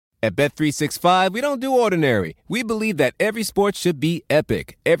At Bet365, we don't do ordinary. We believe that every sport should be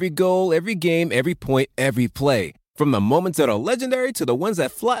epic. Every goal, every game, every point, every play. From the moments that are legendary to the ones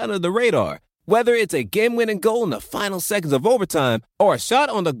that fly under the radar. Whether it's a game-winning goal in the final seconds of overtime or a shot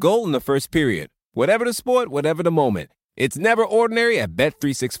on the goal in the first period. Whatever the sport, whatever the moment. It's never ordinary at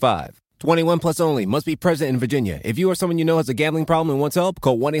Bet365. 21 plus only. Must be present in Virginia. If you or someone you know has a gambling problem and wants help,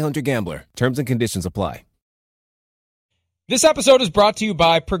 call 1-800-GAMBLER. Terms and conditions apply. This episode is brought to you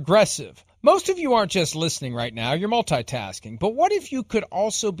by Progressive. Most of you aren't just listening right now, you're multitasking. But what if you could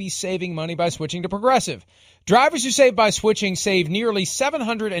also be saving money by switching to Progressive? Drivers who save by switching save nearly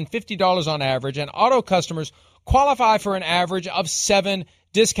 $750 on average, and auto customers qualify for an average of 7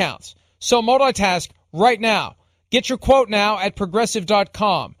 discounts. So multitask right now. Get your quote now at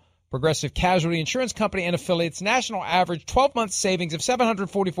Progressive.com. Progressive Casualty Insurance Company and affiliates, national average 12-month savings of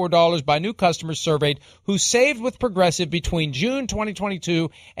 $744 by new customers surveyed who saved with Progressive between June 2022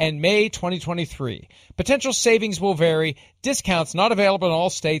 and May 2023. Potential savings will vary. Discounts not available in all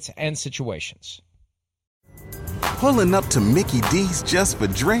states and situations. Pulling up to Mickey D's just for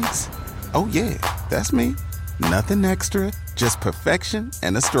drinks? Oh yeah, that's me. Nothing extra, just perfection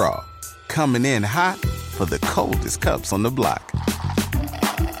and a straw. Coming in hot for the coldest cups on the block.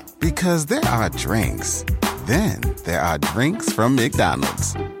 Because there are drinks. Then there are drinks from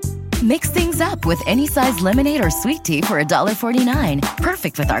McDonald's. Mix things up with any size lemonade or sweet tea for $1.49.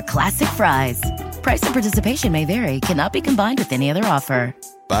 Perfect with our classic fries. Price and participation may vary. Cannot be combined with any other offer.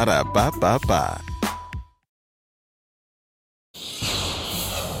 Ba-da-ba-ba-ba.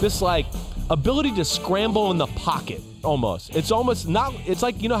 This, ability to scramble in the pocket, almost. It's almost not, it's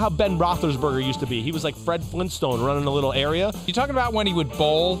like, you know how Ben Roethlisberger used to be. He was like Fred Flintstone running a little area. You talking about when he would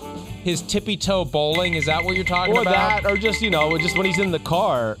bowl, his tippy-toe bowling? Is that what you're talking or about? Or that, or just, just when he's in the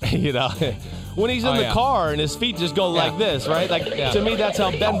car, When he's in the car and his feet just go like this, right? To me, that's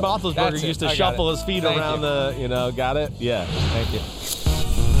how Ben Roethlisberger used to shuffle his feet around the, got it? Yeah, thank you.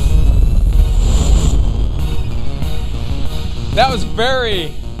 That was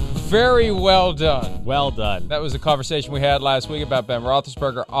very well done. Well done. That was a conversation we had last week about Ben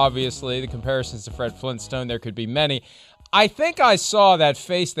Roethlisberger. Obviously, the comparisons to Fred Flintstone, there could be many. I think I saw that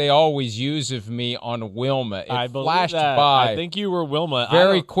face they always use of me on Wilma. It flashed by. I think you were Wilma.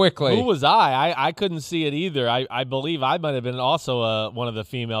 Very quickly. Who was I? I couldn't see it either. I believe I might have been also one of the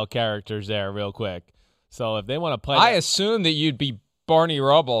female characters there real quick. So if they want to play I assume that you'd be Barney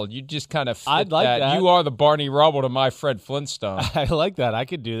Rubble. You just kind of fit I'd like that. You are the Barney Rubble to my Fred Flintstone. I like that. I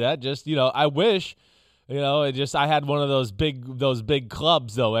could do that. Just, I wish, I had one of those big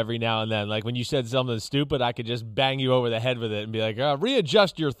clubs, though, every now and then. Like when you said something stupid, I could just bang you over the head with it and be like,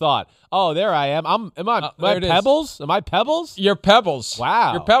 readjust your thought. Oh, there I am. Am I Pebbles? Am I Pebbles? You're Pebbles.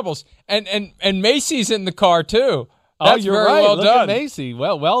 Wow. You're Pebbles. And Macy's in the car, too. That's you're very right. Well Look done. at Macy.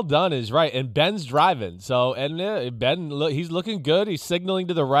 Well done is right. And Ben's driving. So, and Ben, he's looking good. He's signaling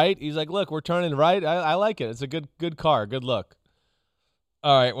to the right. He's like, look, we're turning right. I like it. It's a good car. Good look.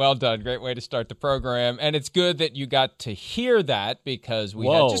 All right. Well done. Great way to start the program. And it's good that you got to hear that because we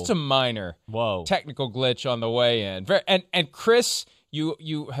had just a minor technical glitch on the way in. And Chris,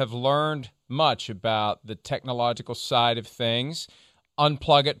 you have learned much about the technological side of things.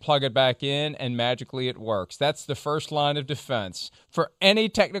 Unplug it, plug it back in, and magically it works. That's the first line of defense for any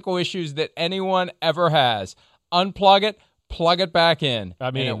technical issues that anyone ever has. Unplug it, plug it back in,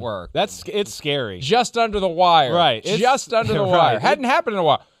 and it works. It's scary. Just under the wire. Right. Just under the wire. Hadn't happened in a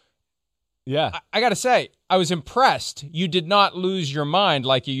while. Yeah. I got to say, I was impressed. You did not lose your mind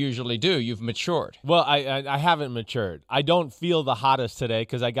like you usually do. You've matured. Well, I haven't matured. I don't feel the hottest today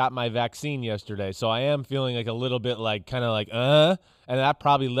because I got my vaccine yesterday. So I am feeling like a little bit and that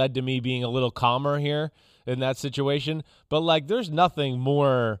probably led to me being a little calmer here in that situation. But there's nothing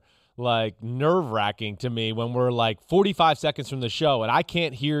more nerve-wracking to me when we're 45 seconds from the show and I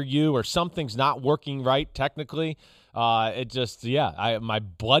can't hear you or something's not working right technically. It just, my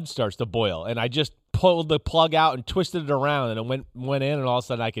blood starts to boil and I just pulled the plug out and twisted it around and it went in and all of a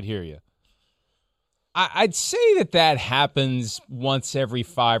sudden I could hear you. I'd say that happens once every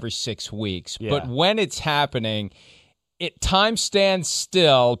 5 or 6 weeks, but when it's happening, time stands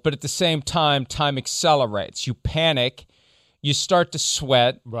still, but at the same time accelerates. You panic, you start to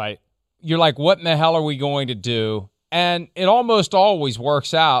sweat. Right. You're like, what in the hell are we going to do? And it almost always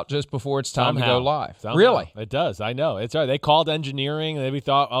works out just before it's time to go live. Really? It does. I know. It's all right. They called engineering, and we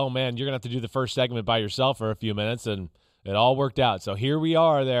thought, oh, man, you're going to have to do the first segment by yourself for a few minutes, and it all worked out. So here we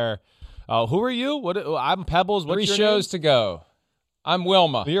are there. Who are you? I'm Pebbles. What's your 3 shows name? to go. I'm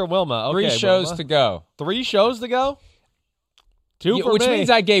Wilma. You're Wilma. Okay, 3 shows Wilma. to go. 3 shows to go? 2 for which me. means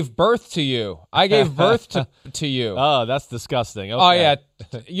I gave birth to you. I gave birth to you. Oh, that's disgusting. Okay. Oh,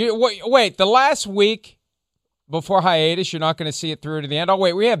 yeah. Wait, the last week before hiatus, you're not going to see it through to the end? Oh,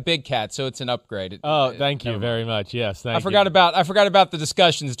 wait, we have Big Cat, so it's an upgrade. Thank you very much. Yes, thank you. I forgot about the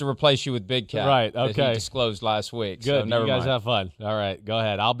discustions to replace you with Big Cat. Right, okay. That he disclosed last week. Good, so never you guys mind. have fun. All right, go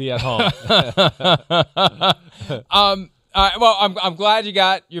ahead. I'll be at home. Well, I'm glad you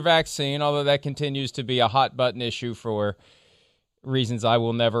got your vaccine, although that continues to be a hot button issue for reasons I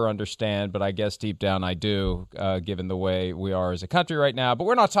will never understand, but I guess deep down I do, given the way we are as a country right now. But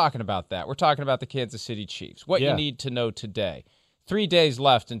we're not talking about that. We're talking about the Kansas City Chiefs. What you need to know today. 3 days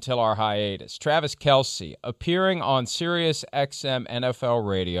left until our hiatus. Travis Kelce appearing on Sirius XM NFL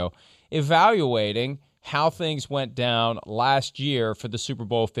radio, evaluating how things went down last year for the Super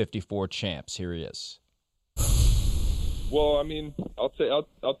Bowl 54 champs. Here he is. Well, I mean, I'll say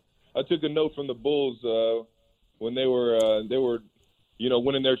I took a note from the Bulls when they were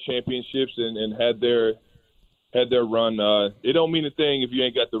winning their championships and had their run. It don't mean a thing if you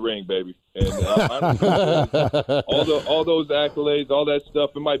ain't got the ring, baby. And all those accolades, all that stuff,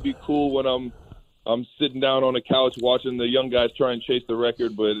 it might be cool when I'm sitting down on the couch watching the young guys try and chase the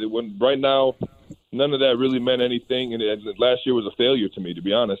record, but right now, none of that really meant anything. And last year was a failure to me, to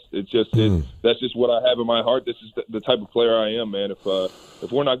be honest. That's just what I have in my heart. This is the type of player I am, man.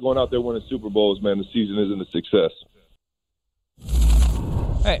 If we're not going out there winning Super Bowls, man, the season isn't a success.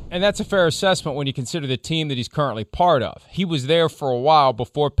 Hey, and that's a fair assessment when you consider the team that he's currently part of. He was there for a while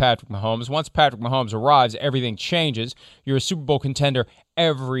before Patrick Mahomes. Once Patrick Mahomes arrives, everything changes. You're a Super Bowl contender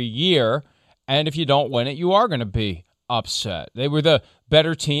every year, and if you don't win it, you are going to be upset. They were the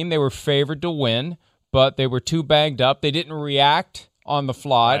better team. They were favored to win, but they were too banged up. They didn't react on the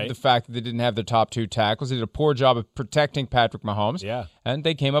fly to the fact that they didn't have their top 2 tackles. They did a poor job of protecting Patrick Mahomes. Yeah. And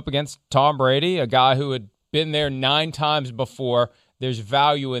they came up against Tom Brady, a guy who had been there 9 times before. There's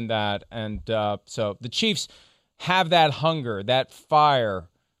value in that. And so the Chiefs have that hunger, that fire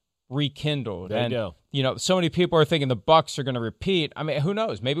rekindled. There you go. So many people are thinking the Bucs are going to repeat. I mean, who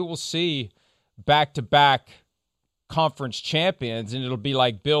knows? Maybe we'll see back-to-back conference champions, and it'll be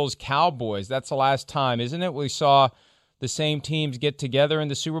like Bills Cowboys. That's the last time, isn't it? We saw the same teams get together in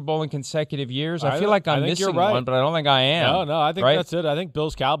the Super Bowl in consecutive years. I feel like I'm missing one, but I don't think I am. No, I think that's it. I think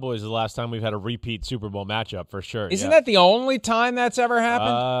Bills Cowboys is the last time we've had a repeat Super Bowl matchup for sure. Isn't that the only time that's ever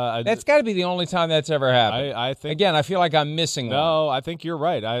happened? That's got to be the only time that's ever happened. I think. Again, I feel like I'm missing one. No, I think you're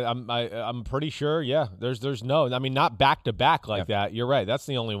right. I'm pretty sure. Yeah, there's no. I mean, not back to back like that. You're right. That's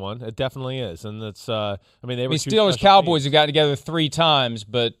the only one. It definitely is, and it's. They were Steelers Cowboys have gotten together 3 times,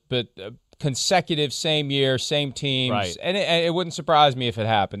 but consecutive, same year, same teams. Right. And it wouldn't surprise me if it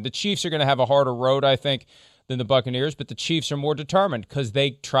happened. The Chiefs are going to have a harder road, I think, than the Buccaneers, but the Chiefs are more determined because they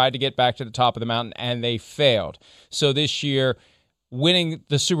tried to get back to the top of the mountain and they failed. So this year, winning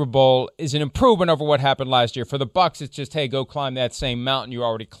the Super Bowl is an improvement over what happened last year. For the Bucs, it's just, hey, go climb that same mountain you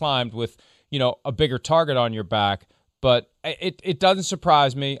already climbed with, a bigger target on your back. But it doesn't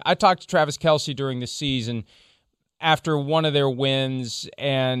surprise me. I talked to Travis Kelce during the season after one of their wins,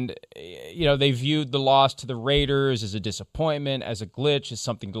 and they viewed the loss to the Raiders as a disappointment, as a glitch, as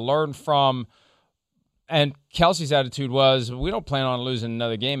something to learn from. And Kelce's attitude was, we don't plan on losing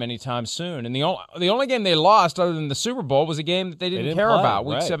another game anytime soon. And the only game they lost other than the Super Bowl was a game that they didn't care about,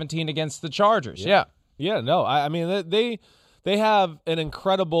 Week 17 against the Chargers. Yeah, no, I mean, they have an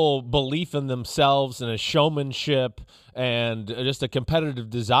incredible belief in themselves and a showmanship and just a competitive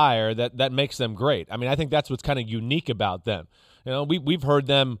desire that makes them great. I mean, I think that's what's kind of unique about them. We've heard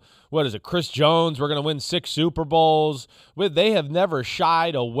them, Chris Jones, we're going to win 6 Super Bowls. They have never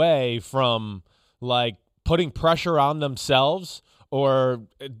shied away from, putting pressure on themselves or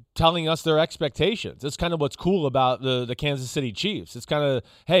telling us their expectations. That's kind of what's cool about the Kansas City Chiefs. It's kind of,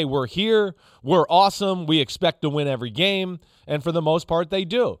 hey, we're here, we're awesome, we expect to win every game, and for the most part, they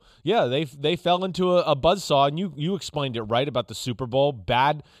do. Yeah, they fell into a buzzsaw, and you explained it right about the Super Bowl.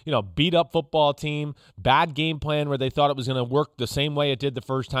 Bad, beat-up football team, bad game plan where they thought it was going to work the same way it did the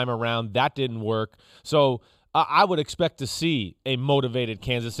first time around. That didn't work. So I would expect to see a motivated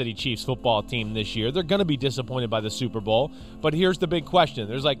Kansas City Chiefs football team this year. They're going to be disappointed by the Super Bowl, but here's the big question.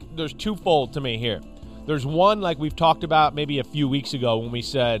 There's twofold to me here. There's one, like we've talked about maybe a few weeks ago when we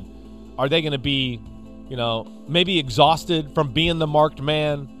said, are they going to be, maybe exhausted from being the marked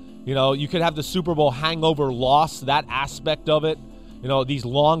man? You could have the Super Bowl hangover loss, that aspect of it. These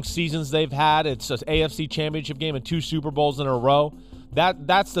long seasons they've had. It's an AFC championship game and 2 Super Bowls in a row.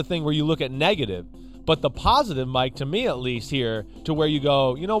 That's the thing where you look at negative. But the positive, Mike, to me at least here, to where you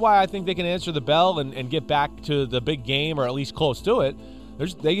go, why I think they can answer the bell and get back to the big game or at least close to it?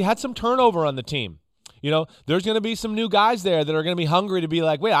 They had some turnover on the team. There's going to be some new guys there that are going to be hungry to be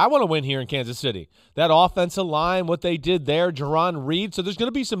like, wait, I want to win here in Kansas City. That offensive line, what they did there, Jerron Reed. So there's going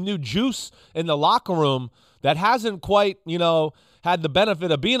to be some new juice in the locker room that hasn't quite, had the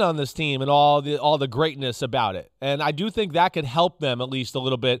benefit of being on this team and all the greatness about it. And I do think that could help them at least a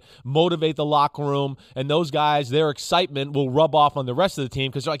little bit, motivate the locker room, and those guys, their excitement will rub off on the rest of the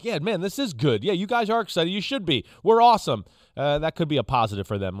team because they're like, yeah, man, this is good. Yeah, you guys are excited. You should be. We're awesome. That could be a positive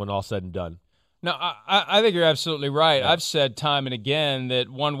for them when all's said and done. No, I think you're absolutely right. Yeah. I've said time and again that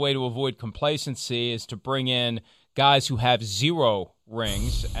one way to avoid complacency is to bring in guys who have 0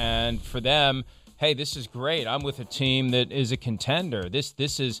 rings, and for them, hey, this is great. I'm with a team that is a contender.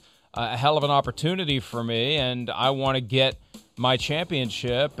 This is a hell of an opportunity for me, and I want to get my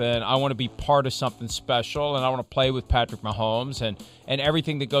championship, and I want to be part of something special, and I want to play with Patrick Mahomes and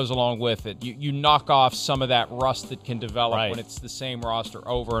everything that goes along with it. You knock off some of that rust that can develop when it's the same roster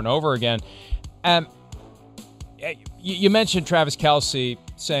over and over again. You mentioned Travis Kelce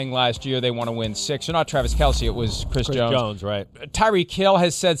saying last year they want to win 6. Or not Travis Kelce, it was Chris Jones. Right. Tyreek Hill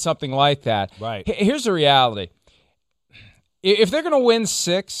has said something like that. Right. Here's the reality. If they're going to win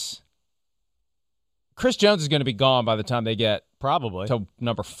 6, Chris Jones is going to be gone by the time they get probably to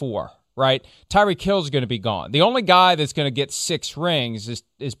number 4, right? Tyreek Hill is going to be gone. The only guy that's going to get 6 rings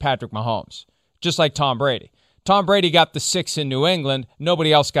is Patrick Mahomes, just like Tom Brady. Tom Brady got the 6 in New England.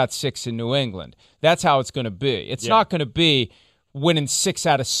 Nobody else got 6 in New England. That's how it's going to be. It's not going to be winning 6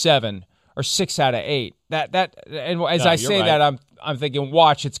 out of 7 or 6 out of 8. And as I say that, I'm thinking,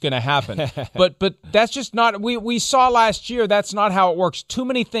 watch, it's going to happen. but that's just not. We saw last year that's not how it works. Too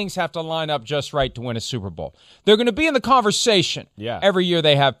many things have to line up just right to win a Super Bowl. They're going to be in the conversation every year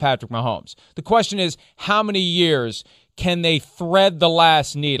they have Patrick Mahomes. The question is, how many years can they thread the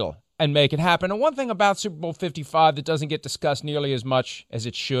last needle and make it happen? And one thing about Super Bowl 55 that doesn't get discussed nearly as much as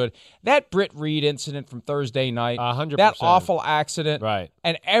it should, that Britt Reed incident from Thursday night, 100%. That awful accident, right,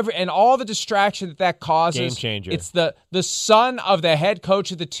 and all the distraction that causes. Game changer. It's the son of the head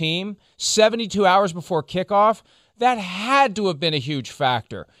coach of the team, 72 hours before kickoff. That had to have been a huge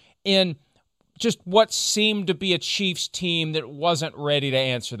factor in just what seemed to be a Chiefs team that wasn't ready to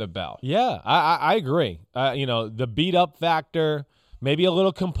answer the bell. Yeah, I agree. The beat-up factor, maybe a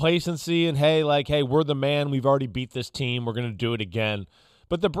little complacency, and hey, we're the man. We've already beat this team. We're going to do it again.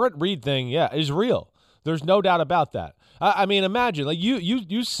 But the Britt Reed thing, is real. There's no doubt about that. I mean, imagine,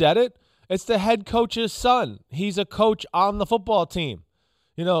 you said it. It's the head coach's son. He's a coach on the football team.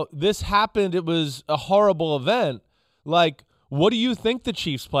 This happened. It was a horrible event. What do you think the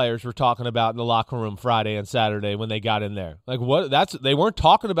Chiefs players were talking about in the locker room Friday and Saturday when they got in there? They weren't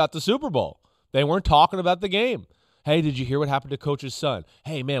talking about the Super Bowl. They weren't talking about the game. Hey, did you hear what happened to Coach's son?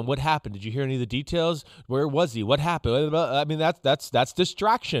 Hey, man, what happened? Did you hear any of the details? Where was he? What happened? I mean, that's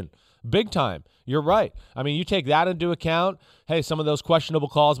distraction, big time. You're right. I mean, you take that into account. Hey, some of those questionable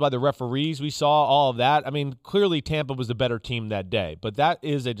calls by the referees, we saw all of that. I mean, clearly Tampa was the better team that day, but that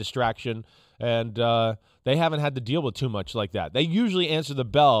is a distraction, and they haven't had to deal with too much like that. They usually answer the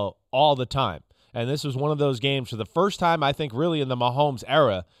bell all the time, and this was one of those games for the first time, I think, really in the Mahomes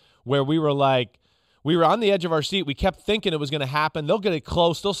era, where we were on the edge of our seat. We kept thinking it was going to happen. They'll get it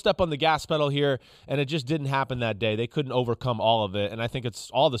close. They'll step on the gas pedal here, and it just didn't happen that day. They couldn't overcome all of it, and I think it's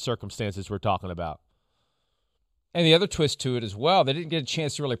all the circumstances we're talking about. And the other twist to it as well, they didn't get a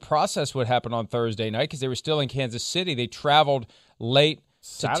chance to really process what happened on Thursday night because they were still in Kansas City. They traveled late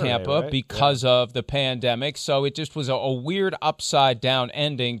Saturday, to Tampa, right? Because of the pandemic. So it just was a weird upside-down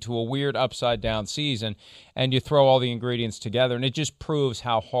ending to a weird upside-down season, and you throw all the ingredients together, and it just proves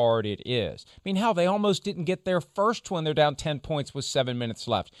how hard it is. I mean, hell, they almost didn't get there first when they're down 10 points with 7 minutes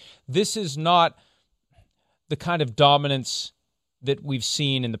left. This is not the kind of dominance that we've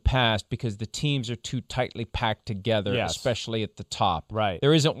seen in the past because the teams are too tightly packed together, especially at the top. Right.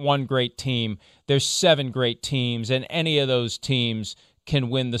 There isn't one great team. There's 7 great teams, and any of those teams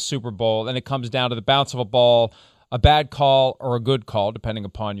can win the Super Bowl, and it comes down to the bounce of a ball, a bad call or a good call, depending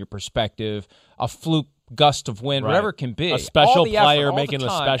upon your perspective, a fluke gust of wind, whatever it can be. A special player making a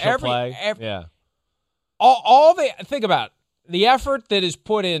special play. Think about it. The effort that is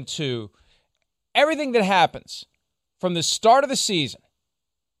put into everything that happens from the start of the season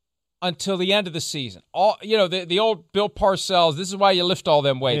until the end of the season. The old Bill Parcells, this is why you lift all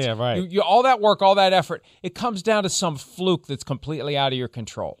them weights. Yeah, right. All that work, all that effort, it comes down to some fluke that's completely out of your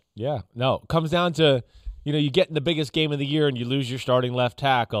control. Yeah. No, it comes down to, you get in the biggest game of the year and you lose your starting left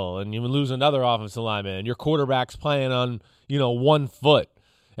tackle and you lose another offensive lineman and your quarterback's playing on, 1 foot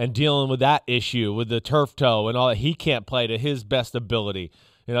and dealing with that issue with the turf toe and all that. He can't play to his best ability.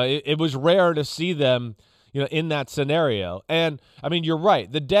 It was rare to see them in that scenario. And, I mean, you're right.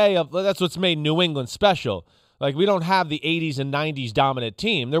 That's what's made New England special. Like, we don't have the 80s and 90s dominant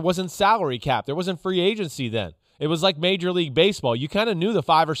team. There wasn't salary cap. There wasn't free agency then. It was like Major League Baseball. You kind of knew the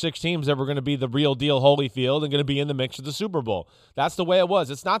 5 or 6 teams that were going to be the real deal Holyfield and going to be in the mix of the Super Bowl. That's the way it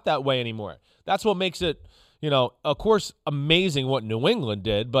was. It's not that way anymore. That's what makes it, of course, amazing what New England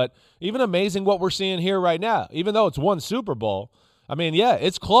did, but even amazing what we're seeing here right now. Even though it's one Super Bowl, I mean, yeah,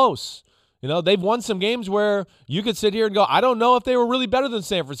 it's close. They've won some games where you could sit here and go, I don't know if they were really better than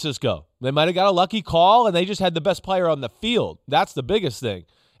San Francisco. They might have got a lucky call, and they just had the best player on the field. That's the biggest thing.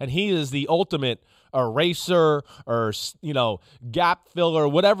 And he is the ultimate eraser or, gap filler,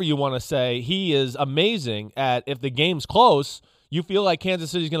 whatever you want to say. He is amazing at, if the game's close, you feel like Kansas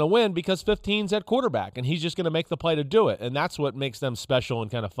City's going to win because 15's at quarterback, and he's just going to make the play to do it. And that's what makes them special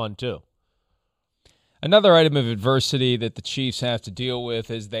and kind of fun too. Another item of adversity that the Chiefs have to deal with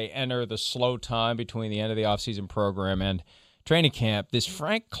as they enter the slow time between the end of the offseason program and training camp, this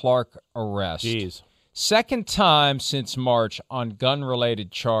Frank Clark arrest. Jeez. Second time since March on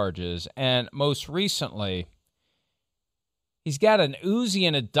gun-related charges, and most recently, he's got an Uzi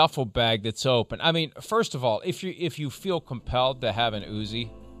in a duffel bag that's open. I mean, first of all, if you feel compelled to have an Uzi,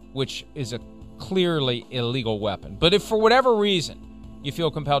 which is a clearly illegal weapon, but if for whatever reason you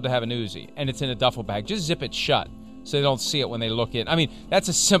feel compelled to have an Uzi and it's in a duffel bag, just zip it shut so they don't see it when they look in. I mean, that's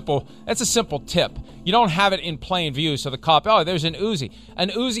a simple tip. You don't have it in plain view so the cop, oh, there's an Uzi. An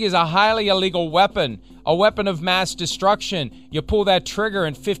Uzi is a highly illegal weapon, a weapon of mass destruction. You pull that trigger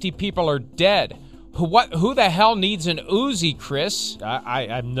and 50 people are dead. Who the hell needs an Uzi, Chris? I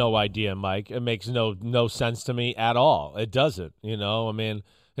have no idea, Mike. It makes no sense to me at all. It doesn't, I mean,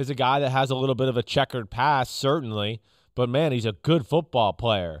 he's a guy that has a little bit of a checkered past, certainly, but, man, he's a good football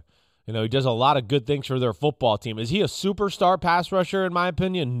player. He does a lot of good things for their football team. Is he a superstar pass rusher, in my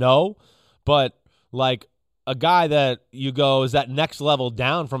opinion? No. But, like, a guy that you go is that next level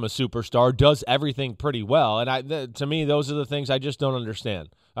down from a superstar, does everything pretty well. And to me, those are the things I just don't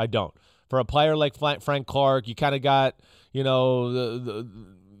understand. I don't. For a player like Frank Clark, you kind of got, you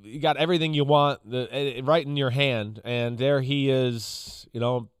got everything you want right in your hand. And there he is,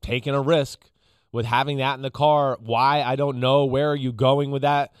 taking a risk with having that in the car. Why? I don't know. Where are you going with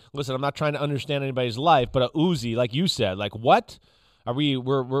that? Listen, I'm not trying to understand anybody's life, but a Uzi, like you said, like what? Are we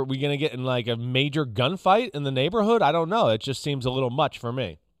going to get in like a major gunfight in the neighborhood? I don't know. It just seems a little much for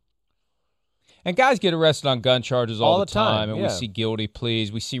me. And guys get arrested on gun charges all the time. And yeah. We see guilty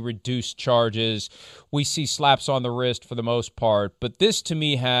pleas. We see reduced charges. We see slaps on the wrist for the most part. But this, to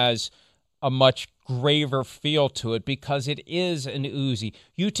me, has a much graver feel to it because it is an Uzi.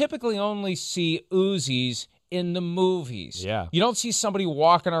 You typically only see Uzis in the movies. Yeah. You don't see somebody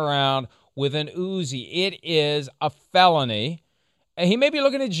walking around with an Uzi. It is a felony. And he may be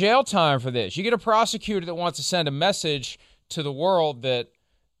looking at jail time for this. You get a prosecutor that wants to send a message to the world that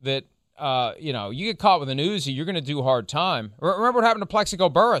you get caught with an Uzi, you're going to do hard time. Remember what happened to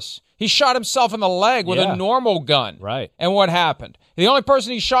Plexico Burress? He shot himself in the leg with a normal gun. Right. And what happened? The only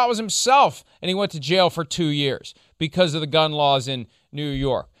person he shot was himself, and he went to jail for 2 years because of the gun laws in New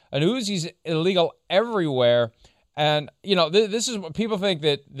York. An Uzi's illegal everywhere. And, this is what people think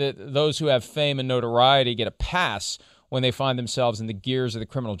that those who have fame and notoriety get a pass when they find themselves in the gears of the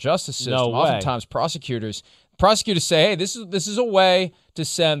criminal justice system. No way. Oftentimes prosecutors say, hey, this is a way to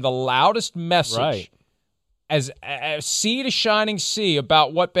send the loudest message as sea to shining sea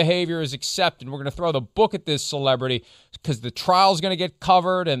about what behavior is accepted. We're going to throw the book at this celebrity because the trial's going to get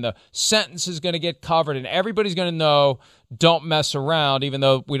covered and the sentence is going to get covered and everybody's going to know don't mess around, even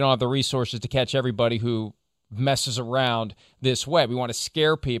though we don't have the resources to catch everybody who messes around this way. We want to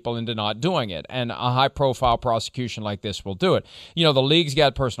scare people into not doing it, and a high-profile prosecution like this will do it. The league's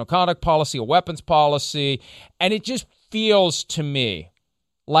got personal conduct policy, a weapons policy, and it just feels to me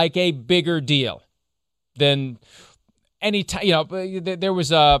like a bigger deal than any time. There was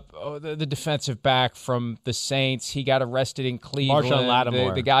the defensive back from the Saints. He got arrested in Cleveland. Marshawn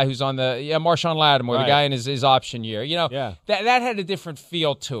Lattimore. The guy who's on Marshawn Lattimore, right. The guy in his option year. That had a different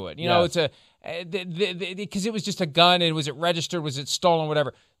feel to it. Yes. It's because it was just a gun, and was it registered, was it stolen,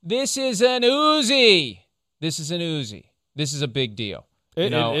 whatever. This is an Uzi. This is a big deal.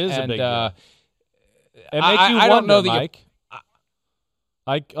 It is a big deal. It makes you I wonder, don't know that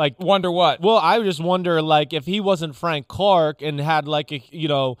Mike. Like wonder what? Well, I just wonder, like, if he wasn't Frank Clark and had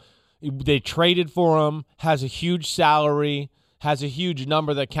they traded for him, has a huge salary, has a huge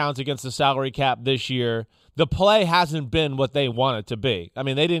number that counts against the salary cap this year. The play hasn't been what they want it to be. I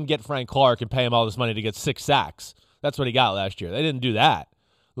mean, they didn't get Frank Clark and pay him all this money to get 6 sacks. That's what he got last year. They didn't do that.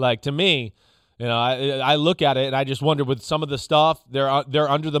 Like, to me, You know, I look at it and I just wonder with some of the stuff, they're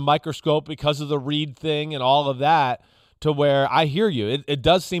under the microscope because of the Reed thing and all of that, to where I hear you. It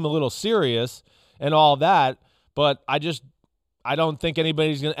does seem a little serious and all that, but I don't think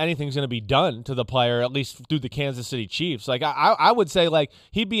anything's going to be done to the player, at least through the Kansas City Chiefs. Like I would say, like,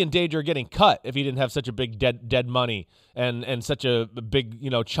 he'd be in danger of getting cut if he didn't have such a big dead money and such a big,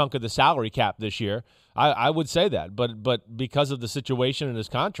 you know, chunk of the salary cap this year. I would say that, but because of the situation in his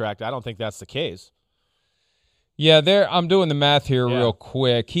contract, I don't think that's the case. Yeah, I'm doing the math here real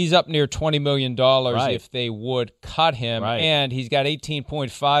quick. He's up near $20 million if they would cut him, and he's got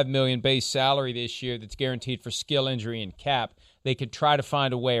 $18.5 million base salary this year that's guaranteed for skill, injury, and cap. They could try to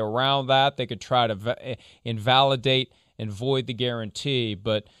find a way around that. They could try to invalidate and void the guarantee,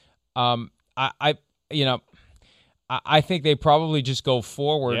 but I think they probably just go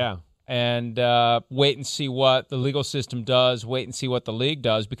forward. Yeah. And wait and see what the legal system does, wait and see what the league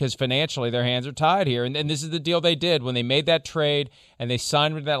does, because financially their hands are tied here. And this is the deal they did when they made that trade and they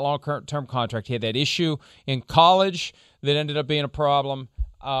signed him to that long-term contract. He had that issue in college that ended up being a problem,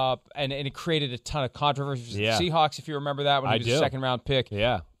 and it created a ton of controversy. Yeah. Seahawks, if you remember that, when he was a second-round pick.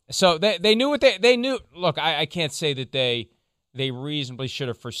 Yeah. So they knew what they knew. Look, I can't say that they reasonably should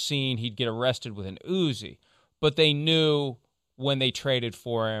have foreseen he'd get arrested with an Uzi, but they knew when they traded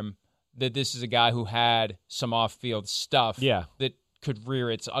for him that this is a guy who had some off-field stuff that could rear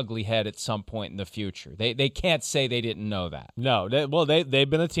its ugly head at some point in the future. They can't say they didn't know that. No, they've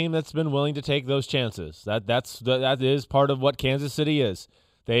been a team that's been willing to take those chances. That is part of what Kansas City is.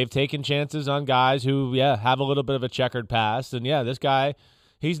 They've taken chances on guys who have a little bit of a checkered past, and this guy,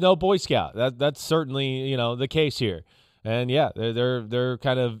 he's no Boy Scout. That's certainly the case here. And they're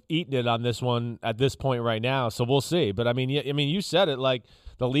kind of eating it on this one at this point right now. So we'll see. But I mean, you said it, like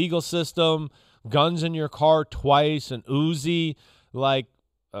the legal system, guns in your car twice, and Uzi. Like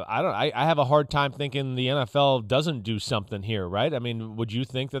I have a hard time thinking the NFL doesn't do something here, right? I mean, would you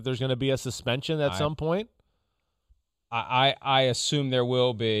think that there's going to be a suspension at some point? I assume there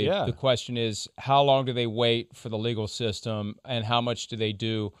will be. Yeah. The question is, how long do they wait for the legal system, and how much do they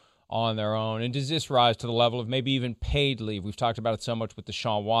do on their own? And does this rise to the level of maybe even paid leave? We've talked about it so much with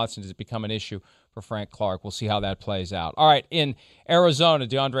Deshaun Watson. Does it become an issue for Frank Clark? We'll see how that plays out. All right, in Arizona,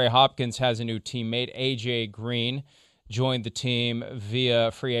 DeAndre Hopkins has a new teammate. A.J. Green joined the team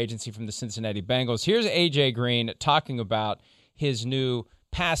via free agency from the Cincinnati Bengals. Here's A.J. Green talking about his new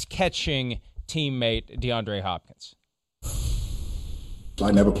pass-catching teammate, DeAndre Hopkins.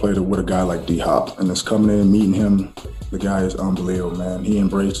 I never played with a guy like D-Hop, and it's coming in, meeting him. The guy is unbelievable, man. He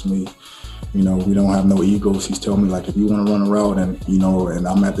embraced me. We don't have no egos. He's telling me, like, if you want to run a route and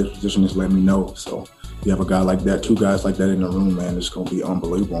I'm at this position, just let me know. So you have a guy like that, two guys like that in the room, man, it's going to be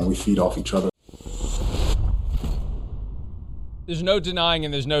unbelievable, and we feed off each other. There's no denying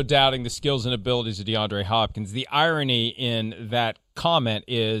and there's no doubting the skills and abilities of DeAndre Hopkins. The irony in that comment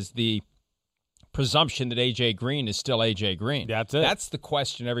is the presumption that A.J. Green is still A.J. Green. That's it. That's the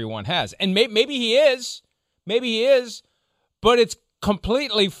question everyone has. And maybe he is. Maybe he is. But it's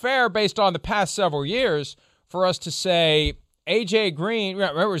completely fair based on the past several years for us to say A.J. Green,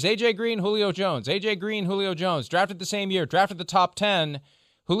 remember, it was A.J. Green, Julio Jones. A.J. Green, Julio Jones. Drafted the same year. Drafted the top 10.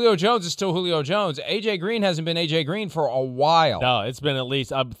 Julio Jones is still Julio Jones. A.J. Green hasn't been A.J. Green for a while. No, it's been at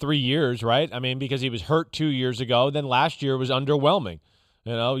least 3 years, right? I mean, because he was hurt 2 years ago. Then last year was underwhelming.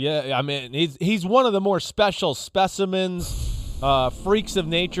 I mean, he's one of the more special specimens, freaks of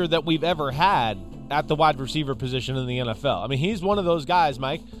nature that we've ever had at the wide receiver position in the NFL. I mean, he's one of those guys,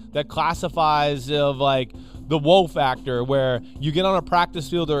 Mike, that classifies of like the whoa factor, where you get on a practice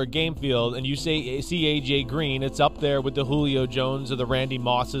field or a game field and you see A.J. Green. It's up there with the Julio Jones or the Randy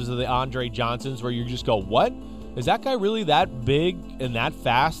Mosses or the Andre Johnsons, where you just go, what? Is that guy really that big and that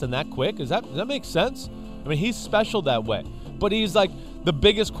fast and that quick? Does that make sense? I mean, he's special that way. But he's like the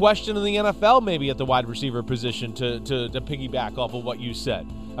biggest question in the NFL maybe at the wide receiver position to piggyback off of what you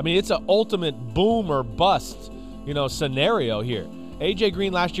said. I mean, it's an ultimate boom or bust, scenario here. A.J.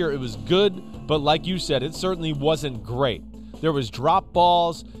 Green last year, it was good, but like you said, it certainly wasn't great. There was drop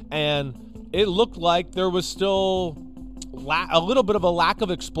balls, and it looked like there was still a little bit of a lack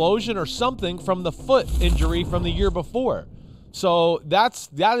of explosion or something from the foot injury from the year before. So that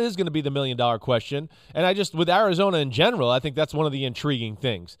is going to be the $1 million question. And with Arizona in general, I think that's one of the intriguing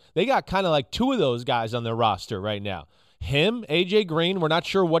things. They got kind of like two of those guys on their roster right now. Him, A.J. Green, we're not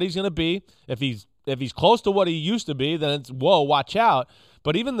sure what he's going to be. If he's close to what he used to be, then it's, whoa, watch out.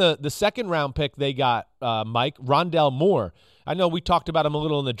 But even the second-round pick they got, Mike, Rondell Moore, I know we talked about him a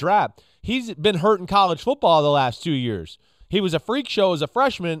little in the draft. He's been hurt in college football the last 2 years. He was a freak show as a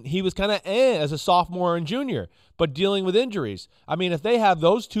freshman. He was kind of as a sophomore and junior, but dealing with injuries. I mean, if they have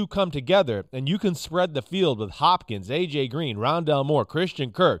those two come together and you can spread the field with Hopkins, A.J. Green, Rondale Moore,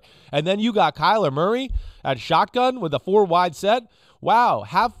 Christian Kirk, and then you got Kyler Murray at shotgun with a 4-wide set, wow,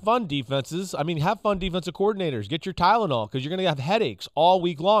 have fun defenses. I mean, have fun defensive coordinators. Get your Tylenol because you're going to have headaches all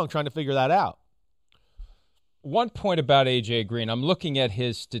week long trying to figure that out. One point about A.J. Green, I'm looking at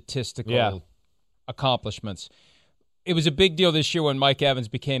his statistical accomplishments. It was a big deal this year when Mike Evans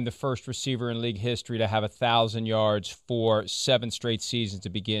became the first receiver in league history to have 1,000 yards for 7 straight seasons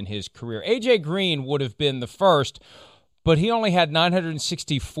to begin his career. A.J. Green would have been the first, but he only had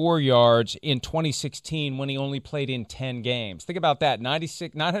 964 yards in 2016 when he only played in 10 games. Think about that,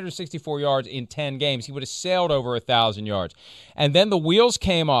 964 yards in 10 games. He would have sailed over 1,000 yards. And then the wheels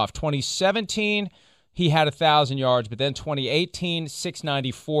came off. 2017, he had 1,000 yards, but then 2018,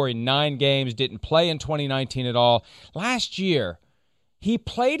 694 in 9 games, didn't play in 2019 at all. Last year, he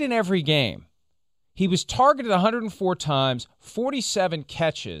played in every game. He was targeted 104 times, 47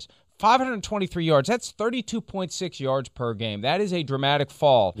 catches, 523 yards. That's 32.6 yards per game. That is a dramatic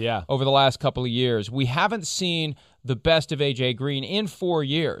fall over the last couple of years. We haven't seen the best of A.J. Green in 4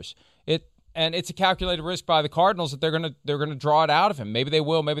 years. And it's a calculated risk by the Cardinals that they're gonna draw it out of him. Maybe they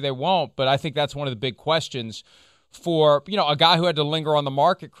will, maybe they won't. But I think that's one of the big questions for a guy who had to linger on the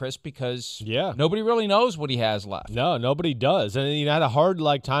market, Chris, because nobody really knows what he has left. No, nobody does. And he had a hard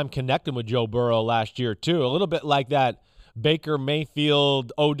time connecting with Joe Burrow last year too. A little bit like that Baker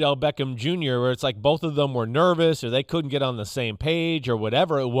Mayfield, Odell Beckham Jr., where it's like both of them were nervous or they couldn't get on the same page or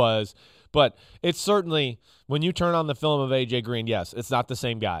whatever it was. But it's certainly, when you turn on the film of A.J. Green, yes, it's not the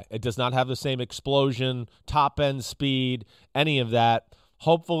same guy. It does not have the same explosion, top-end speed, any of that.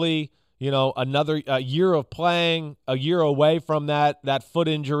 Hopefully, another year of playing, a year away from that foot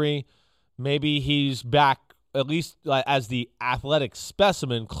injury, maybe he's back at least as the athletic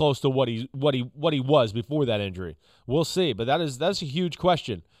specimen close to what he was before that injury. We'll see, but that's a huge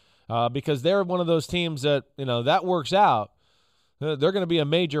question because they're one of those teams that, that works out. They're going to be a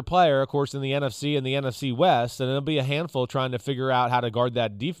major player, of course, in the NFC and the NFC West, and it'll be a handful trying to figure out how to guard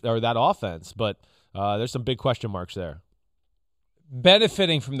that that offense. But there's some big question marks there.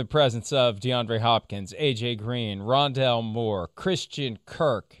 Benefiting from the presence of DeAndre Hopkins, A.J. Green, Rondale Moore, Christian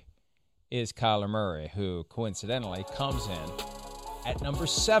Kirk is Kyler Murray, who coincidentally comes in at number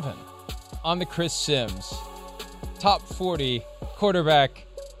 7 on the Chris Simms Top 40 Quarterback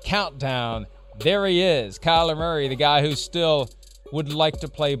Countdown. There he is, Kyler Murray, the guy who still would like to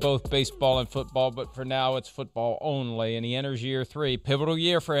play both baseball and football, but for now it's football only, and he enters year 3. Pivotal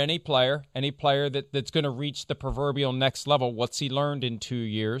year for any player that's going to reach the proverbial next level. What's he learned in 2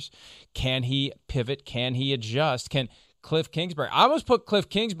 years? Can he pivot? Can he adjust? Can Cliff Kingsbury? I almost put Cliff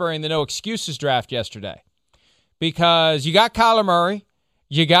Kingsbury in the no excuses draft yesterday because you got Kyler Murray,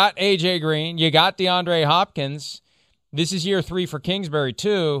 you got A.J. Green, you got DeAndre Hopkins. This is year 3 for Kingsbury,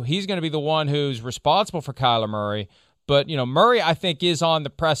 too. He's going to be the one who's responsible for Kyler Murray. But, Murray, I think, is on the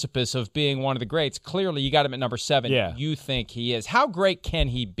precipice of being one of the greats. Clearly, you got him at number 7. Yeah. You think he is. How great can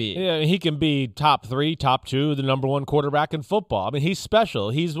he be? Yeah, he can be top 3, top 2, the number 1 quarterback in football. I mean, he's special.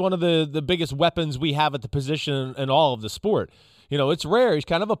 He's one of the biggest weapons we have at the position in all of the sport. It's rare. He's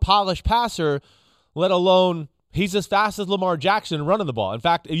kind of a polished passer, let alone he's as fast as Lamar Jackson running the ball. In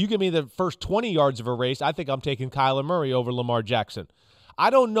fact, if you give me the first 20 yards of a race, I think I'm taking Kyler Murray over Lamar Jackson. I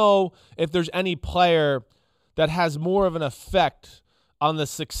don't know if there's any player that has more of an effect on the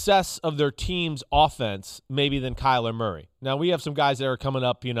success of their team's offense maybe than Kyler Murray. Now, we have some guys that are coming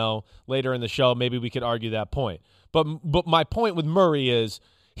up, later in the show. Maybe we could argue that point. But my point with Murray is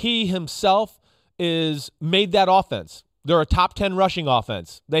he himself is made that offense. They're a top 10 rushing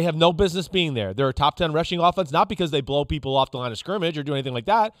offense. They have no business being there. They're a top 10 rushing offense, not because they blow people off the line of scrimmage or do anything like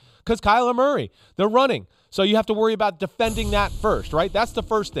that, because Kyler Murray, they're running. So you have to worry about defending that first, right? That's the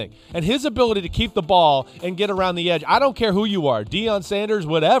first thing. And his ability to keep the ball and get around the edge, I don't care who you are, Deion Sanders,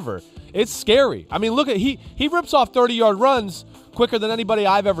 whatever. It's scary. I mean, look at he rips off 30-yard runs quicker than anybody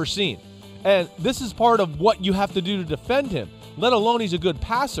I've ever seen. And this is part of what you have to do to defend him, let alone he's a good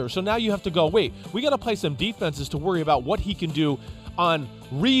passer. So now you have to go, wait, we got to play some defenses to worry about what he can do on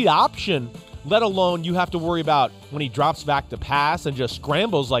read option, let alone you have to worry about when he drops back to pass and just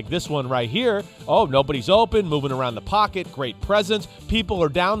scrambles like this one right here. Oh, nobody's open, moving around the pocket, great presence. People are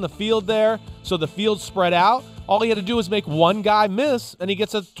down the field there, so the field's spread out. All he had to do was make one guy miss, and he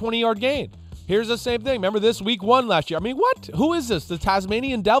gets a 20-yard gain. Here's the same thing. Remember this week 1 last year? I mean, what? Who is this, the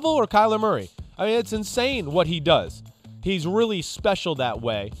Tasmanian Devil or Kyler Murray? I mean, it's insane what he does. He's really special that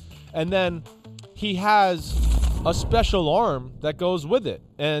way. And then he has a special arm that goes with it.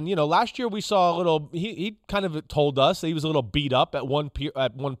 And, last year we saw a little, he kind of told us that he was a little beat up at one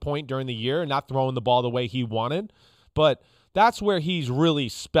point during the year and not throwing the ball the way he wanted. But that's where he's really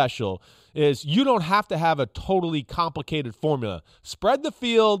special, is you don't have to have a totally complicated formula. Spread the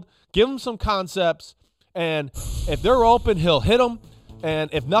field, give him some concepts, and if they're open, he'll hit them. And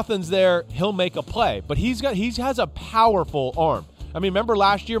if nothing's there, he'll make a play. But he has a powerful arm. I mean, remember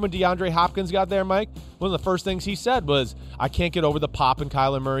last year when DeAndre Hopkins got there, Mike? One of the first things he said was, I can't get over the pop in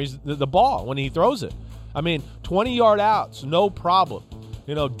Kyler Murray's the ball when he throws it. I mean, 20-yard outs, no problem.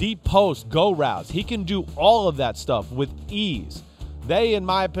 Deep post, go routes. He can do all of that stuff with ease. They, in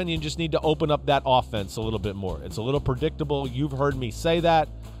my opinion, just need to open up that offense a little bit more. It's a little predictable. You've heard me say that.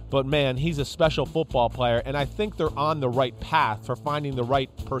 But, man, he's a special football player, and I think they're on the right path for finding the right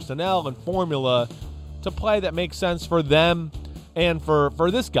personnel and formula to play that makes sense for them and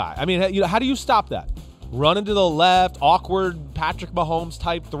for this guy. I mean, how do you stop that? Running to the left, awkward Patrick Mahomes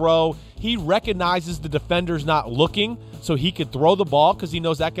type throw. He recognizes the defender's not looking, so he could throw the ball because he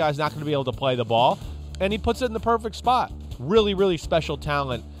knows that guy's not going to be able to play the ball, and he puts it in the perfect spot. Really, really special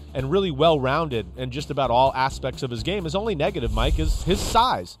talent and really well-rounded in just about all aspects of his game. His only negative, Mike, is his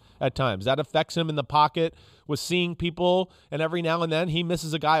size at times. That affects him in the pocket with seeing people, and every now and then he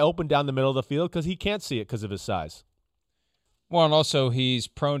misses a guy open down the middle of the field because he can't see it because of his size. Well, and also he's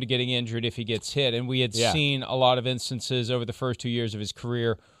prone to getting injured if he gets hit. And we had seen a lot of instances over the first 2 years of his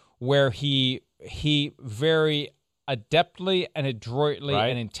career where he very adeptly and adroitly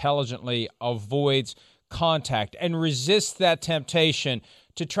and intelligently avoids contact and resists that temptation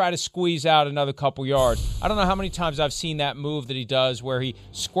to try to squeeze out another couple yards. I don't know how many times I've seen that move that he does where he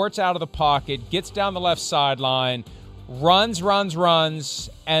squirts out of the pocket, gets down the left sideline, runs,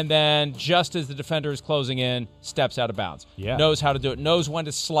 and then just as the defender is closing in, steps out of bounds. Yeah. Knows how to do it, knows when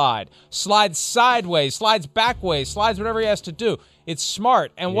to slide. Slides sideways, slides backways, slides whatever he has to do. It's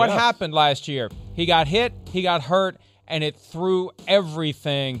smart. And what happened last year? He got hit, he got hurt, and it threw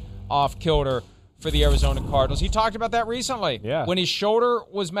everything off kilter for the Arizona Cardinals. He talked about that recently. Yeah. When his shoulder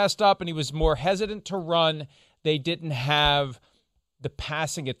was messed up and he was more hesitant to run, they didn't have the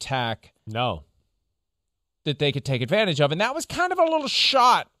passing attack. No. That they could take advantage of. And that was kind of a little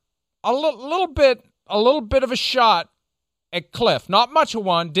shot, a little bit of a shot at Cliff. Not much of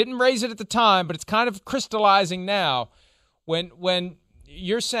one. Didn't raise it at the time, but it's kind of crystallizing now. When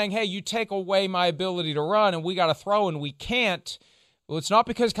you're saying, hey, you take away my ability to run and we got to throw and we can't, well, it's not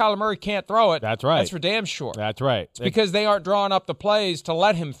because Kyler Murray can't throw it. That's right. That's for damn sure. That's right. It's because they aren't drawing up the plays to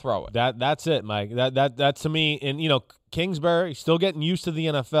let him throw it. That's it, Mike. That to me, and Kingsbury still getting used to the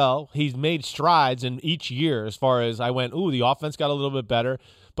NFL. He's made strides in each year as far as I went, the offense got a little bit better,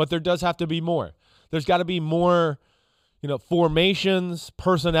 but there does have to be more. There's got to be more, formations,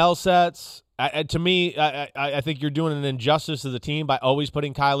 personnel sets. To me, I think you're doing an injustice to the team by always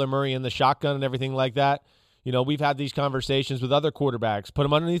putting Kyler Murray in the shotgun and everything like that. We've had these conversations with other quarterbacks. Put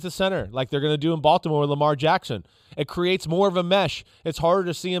him underneath the center like they're going to do in Baltimore with Lamar Jackson. It creates more of a mesh. It's harder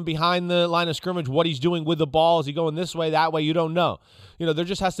to see him behind the line of scrimmage, what he's doing with the ball. Is he going this way, that way? You don't know. There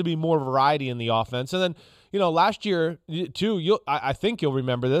just has to be more variety in the offense. And then, last year, too, I think you'll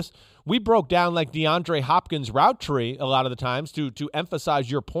remember this. We broke down like DeAndre Hopkins' route tree a lot of the times to emphasize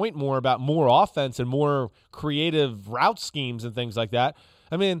your point more about more offense and more creative route schemes and things like that.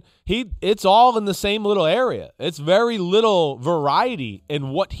 I mean, it's all in the same little area. It's very little variety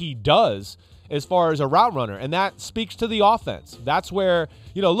in what he does as far as a route runner, and that speaks to the offense. That's where,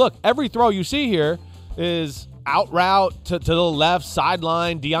 look, every throw you see here is out route to the left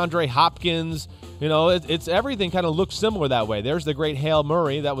sideline, DeAndre Hopkins. It's everything kind of looks similar that way. There's the great Hail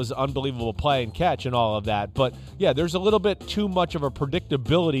Murray. That was an unbelievable play and catch and all of that. But, yeah, there's a little bit too much of a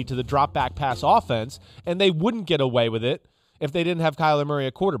predictability to the drop-back pass offense, and they wouldn't get away with it if they didn't have Kyler Murray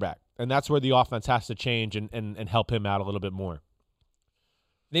at quarterback. And that's where the offense has to change and help him out a little bit more.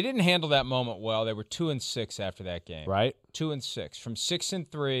 They didn't handle that moment well. They were 2-6 after that game. Right. 2-6. From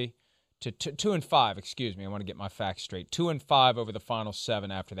 6-3 to 2-5, excuse me. I want to get my facts straight. 2-5 over the final 7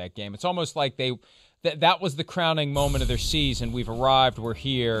 after that game. It's almost like that was the crowning moment of their season. We've arrived, we're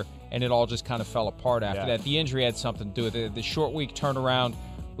here, and it all just kind of fell apart after that. The injury had something to do with it. The short week turnaround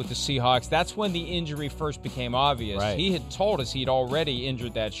with the Seahawks, that's when the injury first became obvious. Right. He had told us he'd already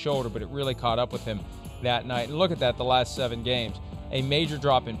injured that shoulder, but it really caught up with him that night. And look at that, the last 7 games. A major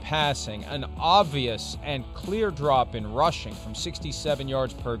drop in passing, an obvious and clear drop in rushing from 67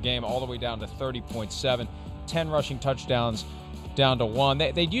 yards per game all the way down to 30.7, 10 rushing touchdowns down to 1.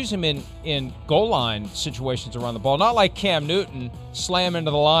 They'd use him in goal line situations around the ball, not like Cam Newton, slam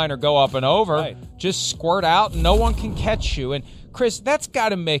into the line or go up and over. Right. Just squirt out, and no one can catch you. And, Chris, that's got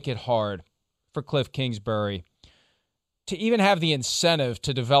to make it hard for Cliff Kingsbury to even have the incentive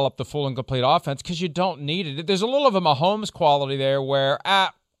to develop the full and complete offense because you don't need it. There's a little of a Mahomes quality there where,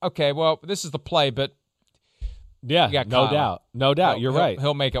 okay, well, this is the play, but yeah, no doubt. You're right.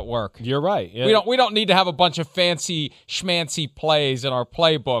 He'll make it work. You're right. Yeah. We don't need to have a bunch of fancy schmancy plays in our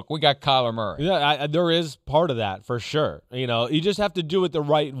playbook. We got Kyler Murray. Yeah, there is part of that for sure. You just have to do it the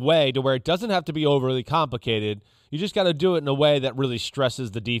right way to where it doesn't have to be overly complicated. You just got to do it in a way that really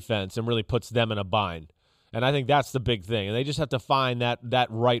stresses the defense and really puts them in a bind. And I think that's the big thing. And they just have to find that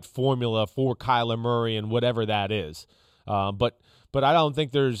right formula for Kyler Murray and whatever that is. But I don't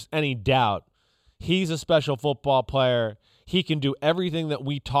think there's any doubt. He's a special football player. He can do everything that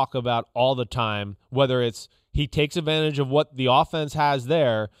we talk about all the time, whether it's he takes advantage of what the offense has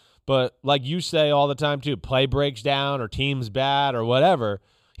there, but like you say all the time too, play breaks down or team's bad or whatever,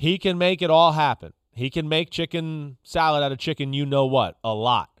 he can make it all happen. He can make chicken salad out of chicken you-know-what a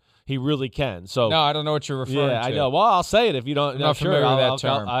lot. He really can. So no, I don't know what you're referring to. Yeah, I know. Well, I'll say it if you don't. I'm not familiar with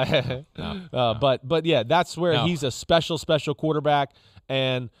that term. But yeah, that's where he's a special quarterback,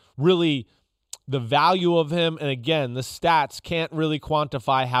 and really the value of him, and again, the stats can't really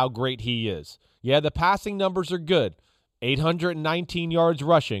quantify how great he is. Yeah, the passing numbers are good. 819 yards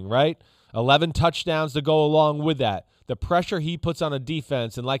rushing, right? 11 touchdowns to go along with that. The pressure he puts on a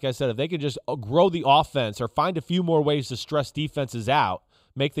defense, and like I said, if they could just grow the offense or find a few more ways to stress defenses out,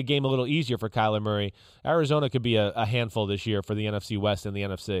 make the game a little easier for Kyler Murray, Arizona could be a handful this year for the NFC West and the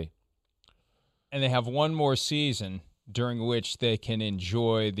NFC. And they have one more season during which they can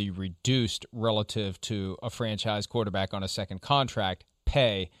enjoy the reduced relative to a franchise quarterback on a second contract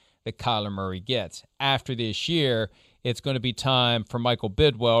pay that Kyler Murray gets. After this year, it's going to be time for Michael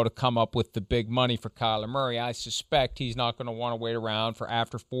Bidwell to come up with the big money for Kyler Murray. I suspect he's not going to want to wait around for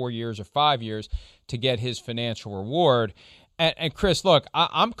after 4 years or 5 years to get his financial reward. And Chris, look,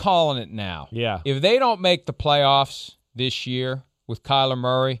 I'm calling it now. Yeah. If they don't make the playoffs this year with Kyler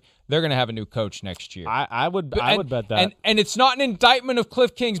Murray, they're going to have a new coach next year. I would bet that. And it's not an indictment of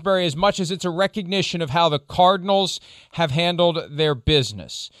Cliff Kingsbury as much as it's a recognition of how the Cardinals have handled their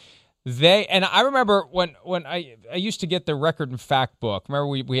business. And I remember when I used to get the Record and Fact book. Remember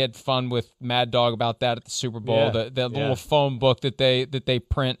we had fun with Mad Dog about that at the Super Bowl, the little foam book that they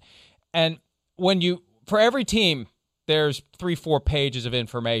print. And for every team, there's 3-4 pages of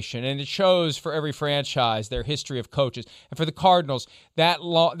information, and it shows for every franchise their history of coaches. And for the Cardinals,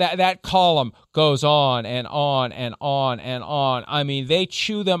 that column goes on and on and on and on. I mean, they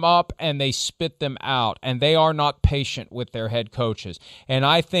chew them up and they spit them out, and they are not patient with their head coaches. And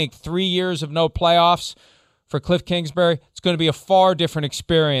I think 3 years of no playoffs for Cliff Kingsbury, it's going to be a far different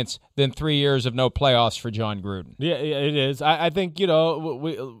experience than 3 years of no playoffs for John Gruden. Yeah, it is. I think you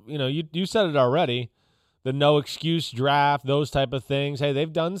said it already. The no-excuse draft, those type of things. Hey,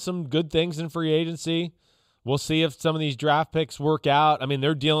 they've done some good things in free agency. We'll see if some of these draft picks work out. I mean,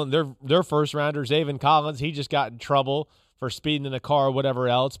 their first-rounder, Zaven Collins, he just got in trouble for speeding in a car or whatever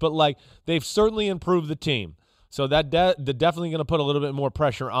else. But, they've certainly improved the team. So they're definitely going to put a little bit more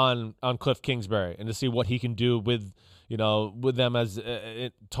pressure on Cliff Kingsbury and to see what he can do with them as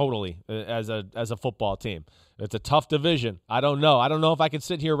a football team. It's a tough division. I don't know. I don't know if I could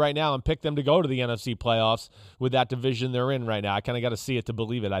sit here right now and pick them to go to the NFC playoffs with that division they're in right now. I kind of got to see it to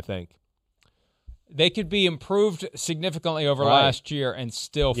believe it, I think. They could be improved significantly over last year and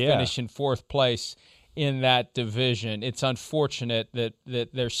still finish in fourth place in that division. It's unfortunate that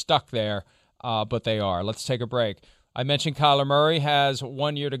they're stuck there, but they are. Let's take a break. I mentioned Kyler Murray has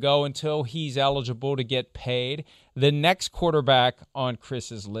 1 year to go until he's eligible to get paid. The next quarterback on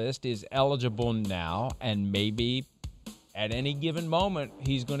Chris's list is eligible now, and maybe at any given moment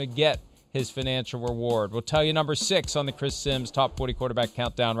he's going to get his financial reward. We'll tell you number 6 on the Chris Simms Top 40 Quarterback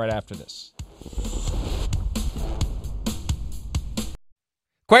Countdown right after this.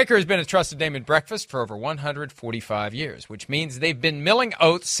 Quaker has been a trusted name in breakfast for over 145 years, which means they've been milling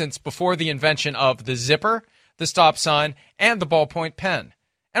oats since before the invention of the zipper, the stop sign, and the ballpoint pen.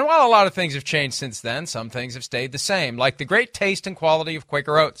 And while a lot of things have changed since then, some things have stayed the same, like the great taste and quality of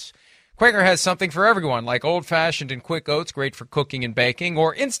Quaker oats. Quaker has something for everyone, like old-fashioned and quick oats, great for cooking and baking,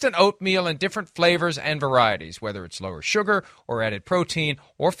 or instant oatmeal in different flavors and varieties, whether it's lower sugar or added protein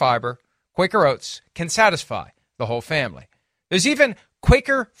or fiber. Quaker oats can satisfy the whole family. There's even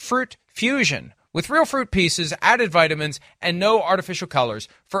Quaker Fruit Fusion, with real fruit pieces, added vitamins, and no artificial colors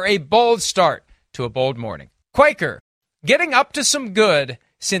for a bold start to a bold morning. Quaker, getting up to some good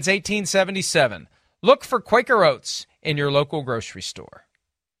since 1877. Look for Quaker Oats in your local grocery store.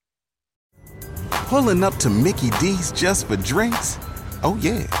 Pulling up to Mickey D's just for drinks? Oh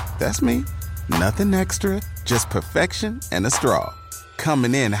yeah, that's me. Nothing extra, just perfection and a straw.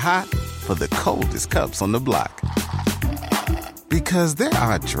 Coming in hot for the coldest cups on the block. Because there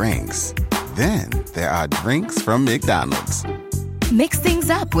are drinks. Then there are drinks from McDonald's. Mix things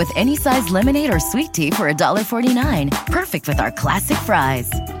up with any size lemonade or sweet tea for $1.49. Perfect with our classic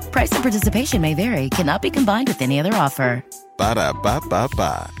fries. Price and participation may vary. Cannot be combined with any other offer.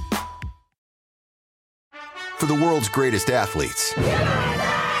 Ba-da-ba-ba-ba. For the world's greatest athletes,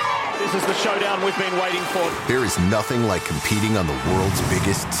 this is the showdown we've been waiting for. There is nothing like competing on the world's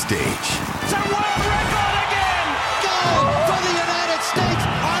biggest stage. It's a world record again! Gold for the United States!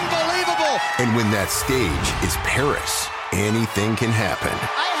 Unbelievable! And when that stage is Paris, anything can happen.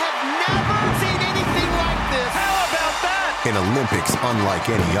 I have never seen anything like this. How about that? An Olympics unlike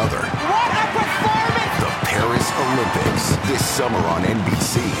any other. What a performance! The Paris Olympics, this summer on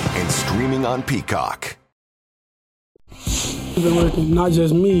NBC and streaming on Peacock. We've been working, not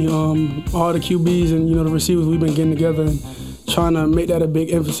just me, all the QBs and, the receivers, we've been getting together and trying to make that a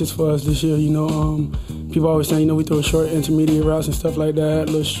big emphasis for us this year. People always say, we throw short intermediate routes and stuff like that,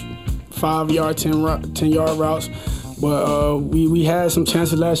 little 5-yard, 10-yard routes. But we had some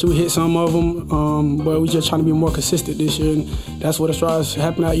chances last year. We hit some of them, but we just trying to be more consistent this year. And that's what it starts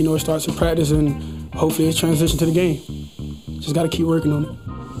happening at. It starts in practice, and hopefully it transitions to the game. Just got to keep working on it.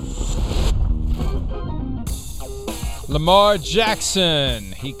 Lamar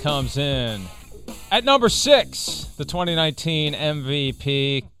Jackson, he comes in at number 6, the 2019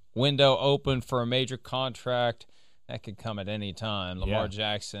 MVP. Window open for a major contract. That could come at any time. Lamar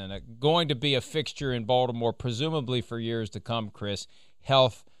Jackson going to be a fixture in Baltimore, presumably for years to come, Chris,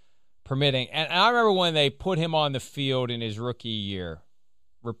 health permitting. And I remember when they put him on the field in his rookie year,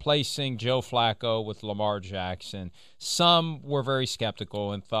 replacing Joe Flacco with Lamar Jackson. Some were very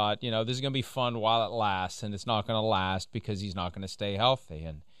skeptical and thought, this is going to be fun while it lasts, and it's not going to last because he's not going to stay healthy.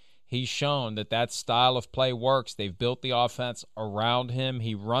 And he's shown that style of play works. They've built the offense around him.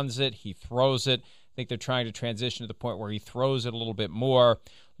 He runs it. He throws it. I think they're trying to transition to the point where he throws it a little bit more.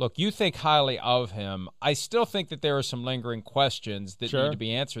 Look, you think highly of him. I still think that there are some lingering questions that need to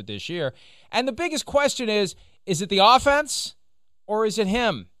be answered this year. And the biggest question is it the offense or is it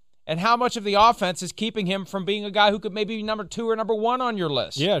him? And how much of the offense is keeping him from being a guy who could maybe be number 2 or number 1 on your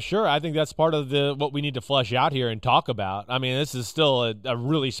list? Yeah, sure. I think that's part of what we need to flesh out here and talk about. I mean, this is still a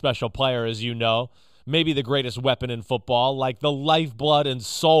really special player, as you know. Maybe the greatest weapon in football, like the lifeblood and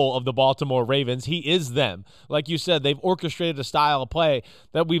soul of the Baltimore Ravens. He is them. Like you said, they've orchestrated a style of play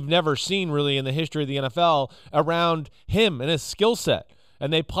that we've never seen really in the history of the NFL around him and his skill set.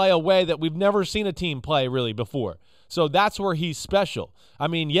 And they play a way that we've never seen a team play really before. So that's where he's special. I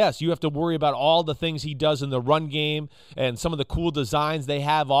mean, yes, you have to worry about all the things he does in the run game and some of the cool designs they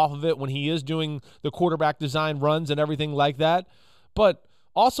have off of it when he is doing the quarterback design runs and everything like that. But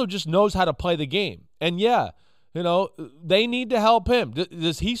also just knows how to play the game. And they need to help him.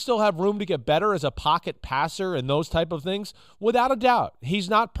 Does he still have room to get better as a pocket passer and those type of things? Without a doubt. He's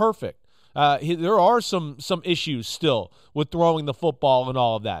not perfect. There are some issues still with throwing the football and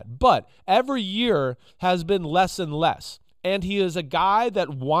all of that. But every year has been less and less. And he is a guy that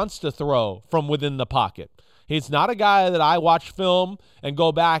wants to throw from within the pocket. He's not a guy that I watch film and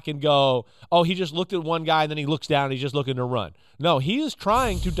go back and go, oh, he just looked at one guy and then he looks down and he's just looking to run. No, he is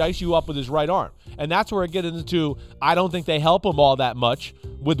trying to dice you up with his right arm. And that's where it gets into, I don't think they help him all that much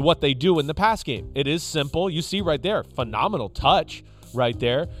with what they do in the pass game. It is simple. You see right there, phenomenal touch right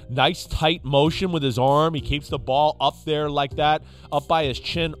there. Nice tight motion with his arm. He keeps the ball up there like that, up by his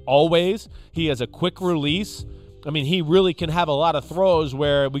chin always. He has a quick release. I mean, he really can have a lot of throws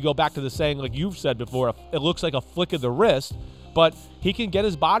where we go back to the saying, like you've said before, it looks like a flick of the wrist, but he can get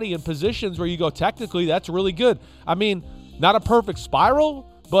his body in positions where you go, technically, that's really good. I mean, not a perfect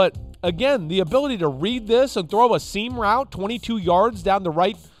spiral, but again, the ability to read this and throw a seam route 22 yards down the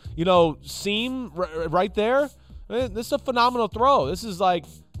right, seam right there, this is a phenomenal throw. This is like,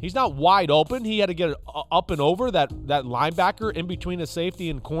 he's not wide open. He had to get it up and over that linebacker in between a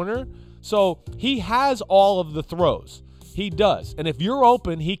safety and corner. So he has all of the throws. He does. And if you're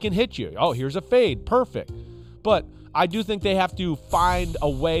open, he can hit you. Oh, here's a fade. Perfect. But I do think they have to find a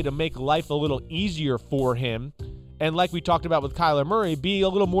way to make life a little easier for him. And like we talked about with Kyler Murray, be a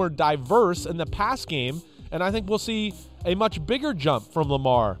little more diverse in the pass game. And I think we'll see a much bigger jump from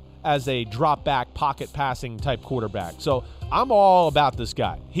Lamar as a drop-back, pocket passing type quarterback. So I'm all about this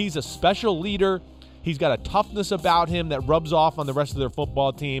guy. He's a special leader. He's got a toughness about him that rubs off on the rest of their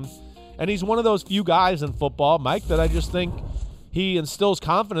football team. And he's one of those few guys in football, Mike, that I just think he instills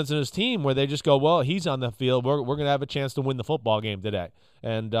confidence in his team where they just go, well, he's on the field. We're going to have a chance to win the football game today.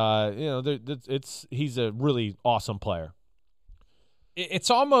 And, he's a really awesome player. It's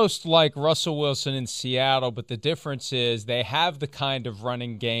almost like Russell Wilson in Seattle, but the difference is they have the kind of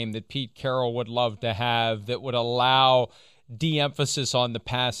running game that Pete Carroll would love to have that would allow de-emphasis on the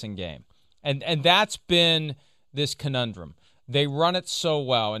passing game. And that's been this conundrum. They run it so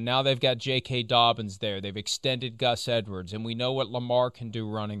well, and now they've got J.K. Dobbins there. They've extended Gus Edwards, and we know what Lamar can do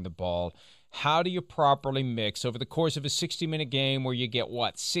running the ball. How do you properly mix over the course of a 60-minute game where you get,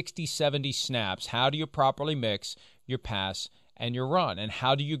 60, 70 snaps? How do you properly mix your pass and your run? And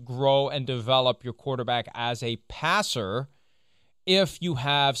how do you grow and develop your quarterback as a passer if you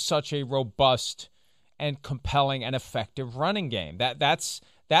have such a robust and compelling and effective running game? That's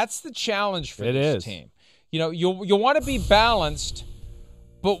the challenge for this team. You'll want to be balanced,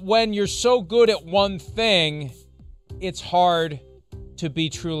 but when you're so good at one thing, it's hard to be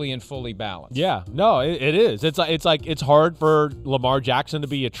truly and fully balanced. Yeah, no, it is. It's hard for Lamar Jackson to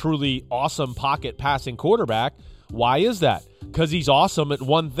be a truly awesome pocket passing quarterback. Why is that? Because he's awesome at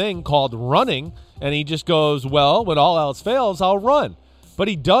one thing called running, and he just goes, well, when all else fails, I'll run. But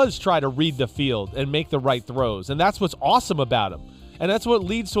he does try to read the field and make the right throws, and that's what's awesome about him. And that's what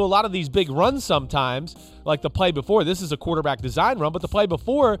leads to a lot of these big runs sometimes, like the play before. This is a quarterback design run, but the play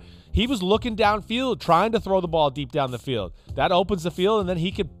before, he was looking downfield, trying to throw the ball deep down the field. That opens the field, and then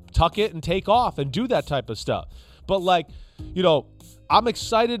he could tuck it and take off and do that type of stuff. But, I'm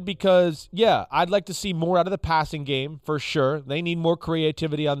excited because, I'd like to see more out of the passing game for sure. They need more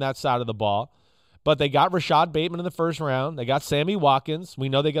creativity on that side of the ball. But they got Rashad Bateman in the first round. They got Sammy Watkins. We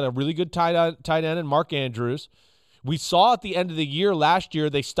know they got a really good tight end in Mark Andrews. We saw at the end of the year last year,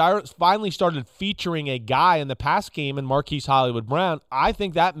 they finally started featuring a guy in the pass game in Marquise Hollywood Brown. I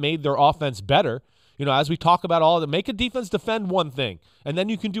think that made their offense better. As we talk about all of it, make a defense defend one thing, and then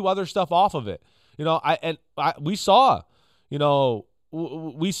you can do other stuff off of it. We saw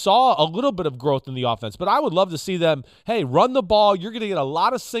a little bit of growth in the offense, but I would love to see them, run the ball. You're going to get a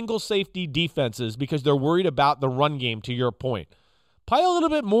lot of single safety defenses because they're worried about the run game, to your point. Play a little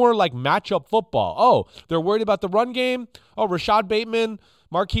bit more like matchup football. Oh, they're worried about the run game. Oh, Rashad Bateman,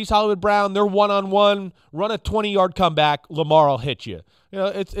 Marquise Hollywood Brown, they're one-on-one. Run a 20-yard comeback. Lamar will hit you.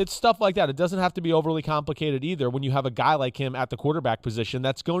 It's stuff like that. It doesn't have to be overly complicated either when you have a guy like him at the quarterback position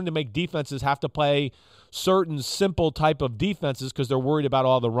that's going to make defenses have to play certain simple type of defenses because they're worried about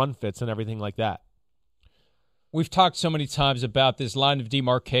all the run fits and everything like that. We've talked so many times about this line of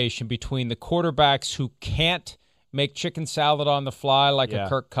demarcation between the quarterbacks who can't make chicken salad on the fly like a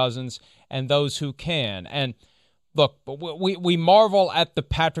Kirk Cousins, and those who can. And look, we marvel at the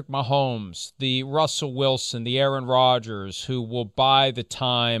Patrick Mahomes, the Russell Wilson, the Aaron Rodgers, who will buy the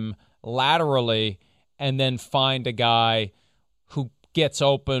time laterally and then find a guy who gets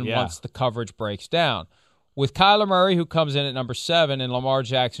open once the coverage breaks down. With Kyler Murray, who comes in at number 7, and Lamar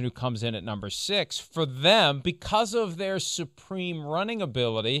Jackson, who comes in at number 6, for them, because of their supreme running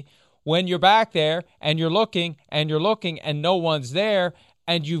ability, when you're back there and you're looking and no one's there,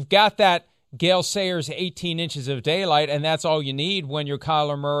 and you've got that Gale Sayers 18 inches of daylight, and that's all you need when you're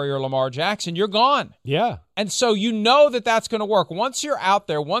Kyler Murray or Lamar Jackson, you're gone. Yeah. And so you know that that's going to work. Once you're out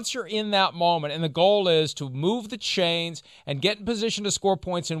there, once you're in that moment, and the goal is to move the chains and get in position to score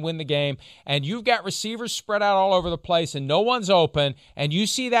points and win the game, and you've got receivers spread out all over the place and no one's open, and you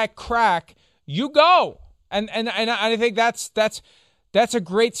see that crack, you go. And I think that's a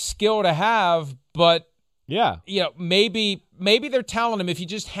great skill to have, but maybe they're telling him if you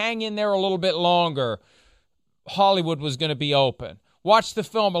just hang in there a little bit longer, Hollywood was going to be open. Watch the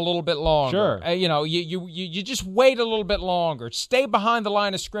film a little bit longer. Sure. You just wait a little bit longer. Stay behind the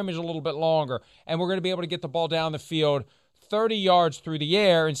line of scrimmage a little bit longer, and we're going to be able to get the ball down the field 30 yards through the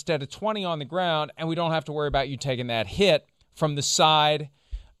air instead of 20 on the ground, and we don't have to worry about you taking that hit from the side,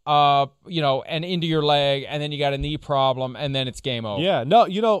 and into your leg, and then you got a knee problem, and then it's game over. Yeah, no,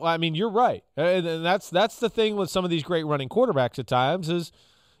 you're right. And that's the thing with some of these great running quarterbacks at times is,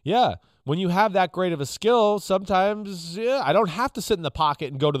 when you have that great of a skill, sometimes, I don't have to sit in the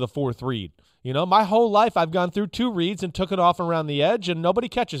pocket and go to the 4th read. My whole life I've gone through 2 reads and took it off around the edge, and nobody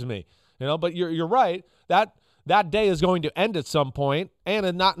catches me. But you're right. That day is going to end at some point, and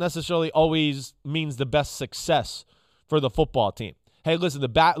it not necessarily always means the best success for the football team. Hey, listen,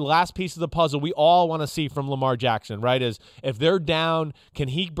 the last piece of the puzzle we all want to see from Lamar Jackson, right, is if they're down, can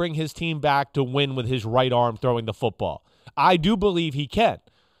he bring his team back to win with his right arm throwing the football? I do believe he can.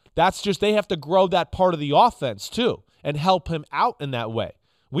 That's just they have to grow that part of the offense too and help him out in that way.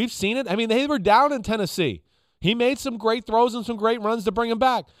 We've seen it. They were down in Tennessee. He made some great throws and some great runs to bring him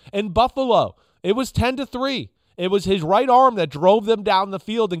back. In Buffalo, it was 10-3. It was his right arm that drove them down the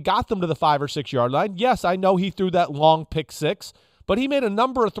field and got them to the 5 or 6 yard line. Yes, I know he threw that long pick 6. But he made a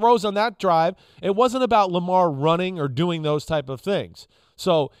number of throws on that drive. It wasn't about Lamar running or doing those type of things.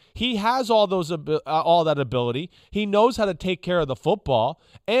 So he has all that ability. He knows how to take care of the football.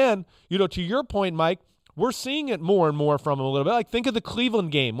 And, to your point, Mike, we're seeing it more and more from him a little bit. Like, think of the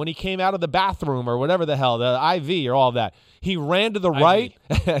Cleveland game when he came out of the bathroom or whatever the hell, the IV or all of that. He ran to the right.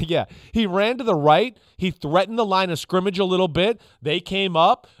 Yeah, he ran to the right. He threatened the line of scrimmage a little bit. They came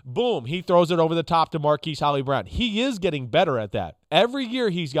up. Boom. He throws it over the top to Marquise Holly-Brown. He is getting better at that. Every year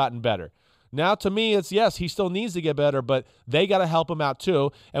he's gotten better. Now, to me, it's, yes, he still needs to get better, but they got to help him out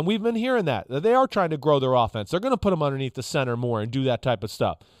too. And we've been hearing that they are trying to grow their offense. They're going to put him underneath the center more and do that type of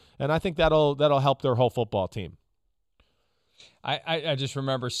stuff. And I think that'll help their whole football team. I just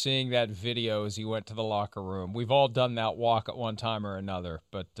remember seeing that video as he went to the locker room. We've all done that walk at one time or another,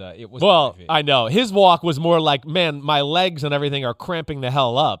 but it was I know. His walk was more like, man, my legs and everything are cramping the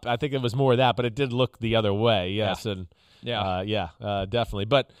hell up. I think it was more of that, but it did look the other way, yes. Yeah. And definitely.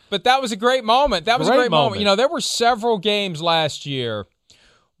 But that was a great moment. That was a great moment. You know, there were several games last year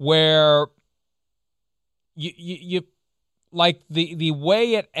where you like the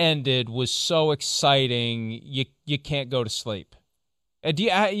way it ended was so exciting. You can't go to sleep. Do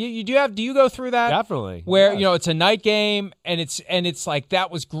you go through that? Definitely. Where you know it's a night game and it's like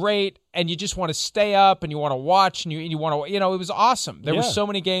that was great and you just want to stay up and you want to watch and you want to it was awesome. There were so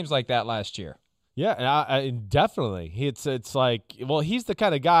many games like that last year. Yeah, definitely. It's like, well, he's the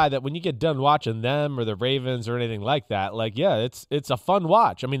kind of guy that when you get done watching them or the Ravens or anything like that, like, yeah, it's a fun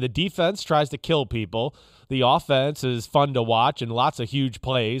watch. I mean, the defense tries to kill people. The offense is fun to watch and lots of huge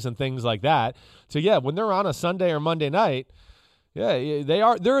plays and things like that. So, yeah, when they're on a Sunday or Monday night, yeah,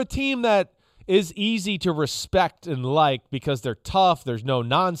 they're a team that is easy to respect and like because they're tough. There's no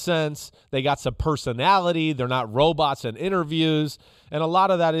nonsense. They got some personality. They're not robots in interviews. And a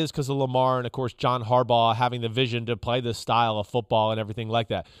lot of that is because of Lamar and, of course, John Harbaugh having the vision to play this style of football and everything like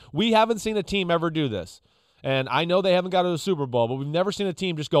that. We haven't seen a team ever do this. And I know they haven't got to the Super Bowl, but we've never seen a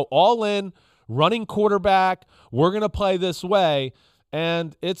team just go all in, running quarterback. We're going to play this way.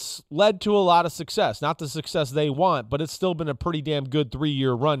 And it's led to a lot of success. Not the success they want, but it's still been a pretty damn good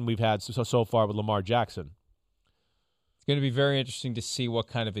 3-year run we've had so far with Lamar Jackson. It's going to be very interesting to see what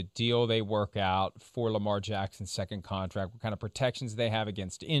kind of a deal they work out for Lamar Jackson's second contract, what kind of protections they have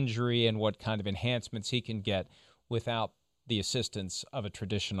against injury, and what kind of enhancements he can get without the assistance of a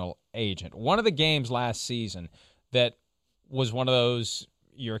traditional agent. One of the games last season that was one of those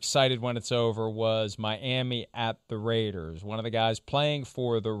you're excited when it's over was Miami at the Raiders. One of the guys playing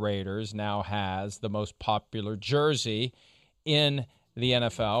for the Raiders now has the most popular jersey in the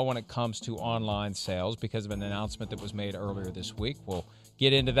NFL when it comes to online sales because of an announcement that was made earlier this week. We'll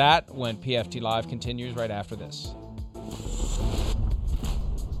get into that when PFT Live continues right after this.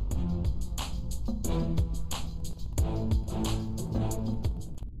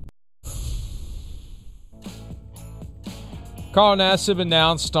 Carl Nassib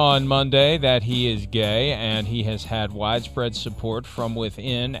announced on Monday that he is gay, and he has had widespread support from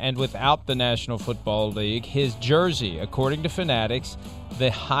within and without the National Football League. His jersey, according to Fanatics, the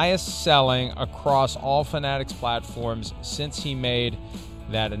highest selling across all Fanatics platforms since he made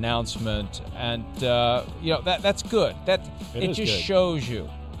that announcement. And, that's good. It just shows you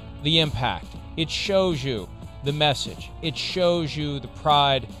the impact. It shows you the message. It shows you the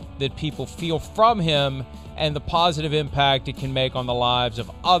pride that people feel from him and the positive impact it can make on the lives of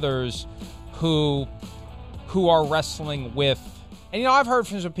others who are wrestling with. And, I've heard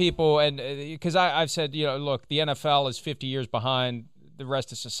from some people, and because I've said, look, the NFL is 50 years behind the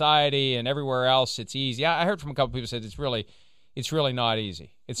rest of society, and everywhere else it's easy. I heard from a couple people said it's really not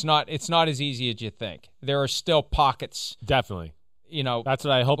easy. It's not as easy as you think. There are still pockets. Definitely. That's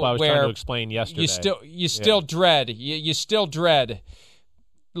what I hope I was trying to explain yesterday. You still dread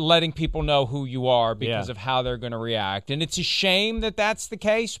letting people know who you are because of how they're going to react. And it's a shame that that's the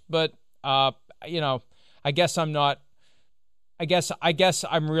case, but I guess I'm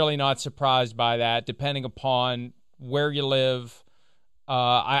really not surprised by that. Depending upon where you live,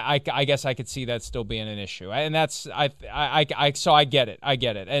 I guess I could see that still being an issue. And that's so I get it. But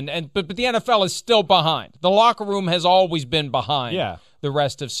the NFL is still behind. The locker room has always been behind the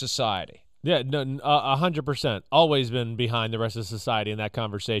rest of society. Yeah, 100%. Always been behind the rest of society in that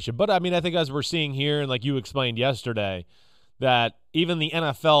conversation. But, I mean, I think as we're seeing here, and like you explained yesterday, that even the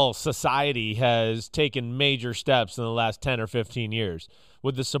NFL society has taken major steps in the last 10 or 15 years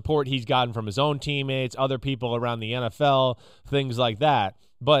with the support he's gotten from his own teammates, other people around the NFL, things like that.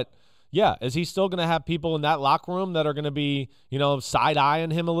 But, yeah, is he still going to have people in that locker room that are going to be,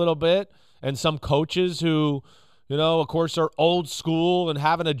 side-eyeing him a little bit? And some coaches who – of course, are old school and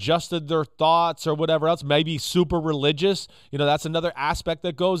haven't adjusted their thoughts or whatever else, maybe super religious. That's another aspect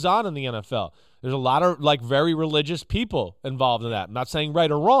that goes on in the NFL. There's a lot of, very religious people involved in that. I'm not saying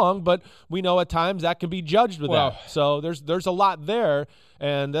right or wrong, but we know at times that can be judged with that. So there's a lot there.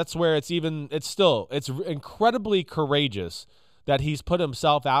 And that's where it's incredibly courageous that he's put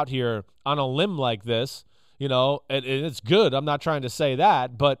himself out here on a limb like this, and it's good. I'm not trying to say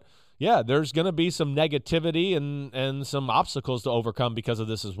that, but yeah, there's going to be some negativity and some obstacles to overcome because of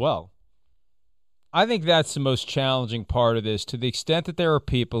this as well. I think that's the most challenging part of this, to the extent that there are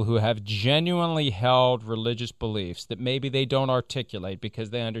people who have genuinely held religious beliefs that maybe they don't articulate because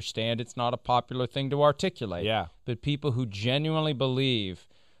they understand it's not a popular thing to articulate. Yeah. But people who genuinely believe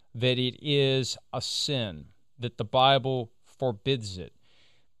that it is a sin, that the Bible forbids it.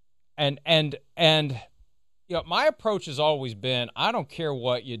 And my approach has always been, I don't care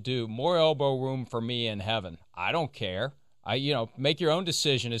what you do, more elbow room for me in heaven. I don't care. Make your own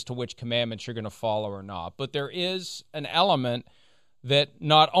decision as to which commandments you're going to follow or not. But there is an element that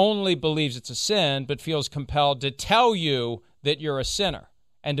not only believes it's a sin, but feels compelled to tell you that you're a sinner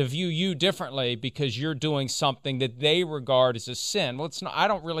and to view you differently because you're doing something that they regard as a sin. Well, it's not. I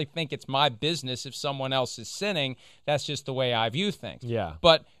don't really think it's my business if someone else is sinning. That's just the way I view things. Yeah.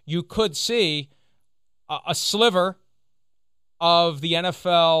 But you could see a sliver of the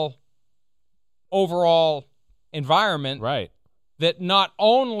NFL overall environment, right, that not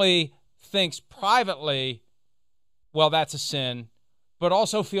only thinks privately, well, that's a sin, but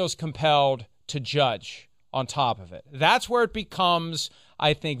also feels compelled to judge on top of it. That's where it becomes,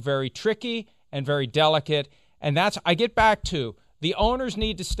 I think, very tricky and very delicate. And I get back to, the owners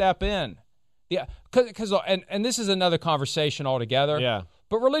need to step in. Yeah, and this is another conversation altogether. Yeah.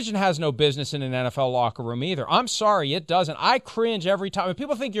 But religion has no business in an NFL locker room either. I'm sorry, it doesn't. I cringe every time. When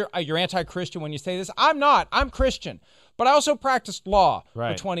people think you're anti-Christian when you say this, I'm not. I'm Christian. But I also practiced law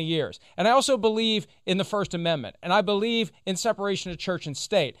for 20 years. And I also believe in the First Amendment. And I believe in separation of church and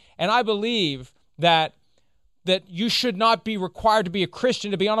state. And I believe that you should not be required to be a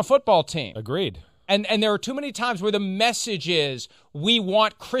Christian to be on a football team. Agreed. And there are too many times where the message is, we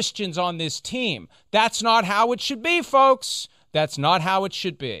want Christians on this team. That's not how it should be, folks. That's not how it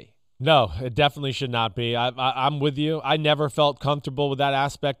should be. No, it definitely should not be. I'm with you. I never felt comfortable with that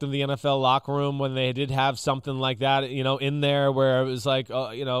aspect of the NFL locker room when they did have something like that, in there where it was like,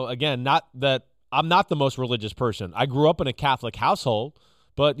 again, not that I'm not the most religious person. I grew up in a Catholic household,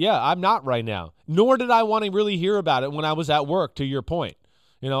 but yeah, I'm not right now. Nor did I want to really hear about it when I was at work, to your point.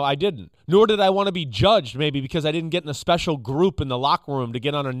 I didn't. Nor did I want to be judged maybe because I didn't get in a special group in the locker room to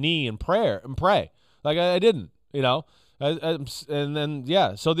get on a knee and pray. Like I didn't, And then,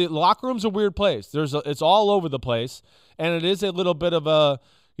 yeah, so the locker room's a weird place. It's all over the place, and it is a little bit of a,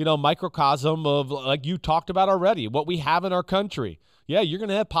 microcosm of, like you talked about already, what we have in our country. Yeah, you're going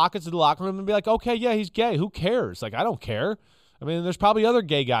to have pockets of the locker room and be like, okay, yeah, he's gay. Who cares? Like, I don't care. I mean, there's probably other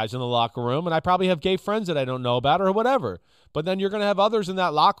gay guys in the locker room, and I probably have gay friends that I don't know about or whatever. But then you're going to have others in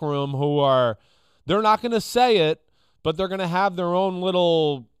that locker room they're not going to say it, but they're going to have their own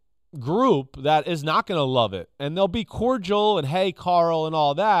little group that is not going to love it, and they'll be cordial and hey Carl and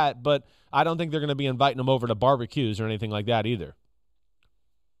all that, but I don't think they're going to be inviting them over to barbecues or anything like that either.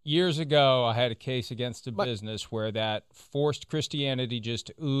 Years ago, I had a case against a business where that forced Christianity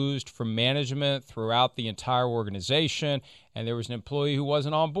just oozed from management throughout the entire organization, and there was an employee who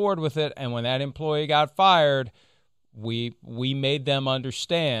wasn't on board with it, and when that employee got fired, we made them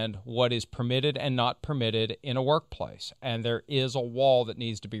understand what is permitted and not permitted in a workplace. And there is a wall that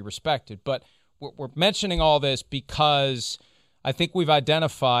needs to be respected. But we're mentioning all this because I think we've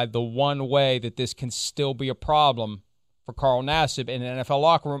identified the one way that this can still be a problem for Carl Nassib in an NFL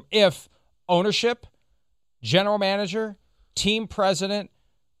locker room if ownership, general manager, team president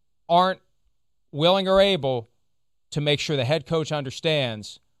aren't willing or able to make sure the head coach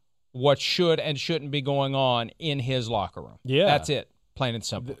understands what should and shouldn't be going on in his locker room. Yeah. That's it. Plain and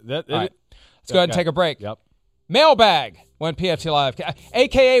simple. All right. Let's go ahead and take a break. Yep. Mailbag when PFT Live.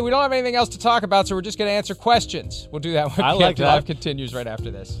 AKA, we don't have anything else to talk about, so we're just going to answer questions. We'll do that when PFT Live continues right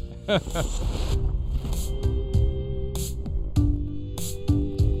after this.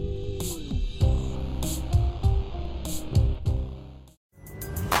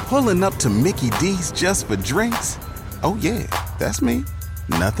 Pulling up to Mickey D's just for drinks? Oh yeah, that's me.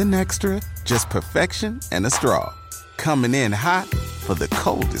 Nothing extra, just perfection and a straw. Coming in hot for the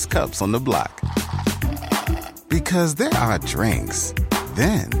coldest cups on the block. Because there are drinks.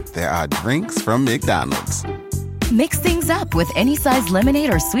 Then there are drinks from McDonald's. Mix things up with any size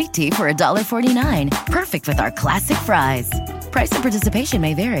lemonade or sweet tea for $1.49. Perfect with our classic fries. Price and participation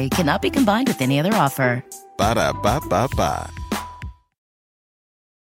may vary. Cannot be combined with any other offer. Ba-da-ba-ba-ba.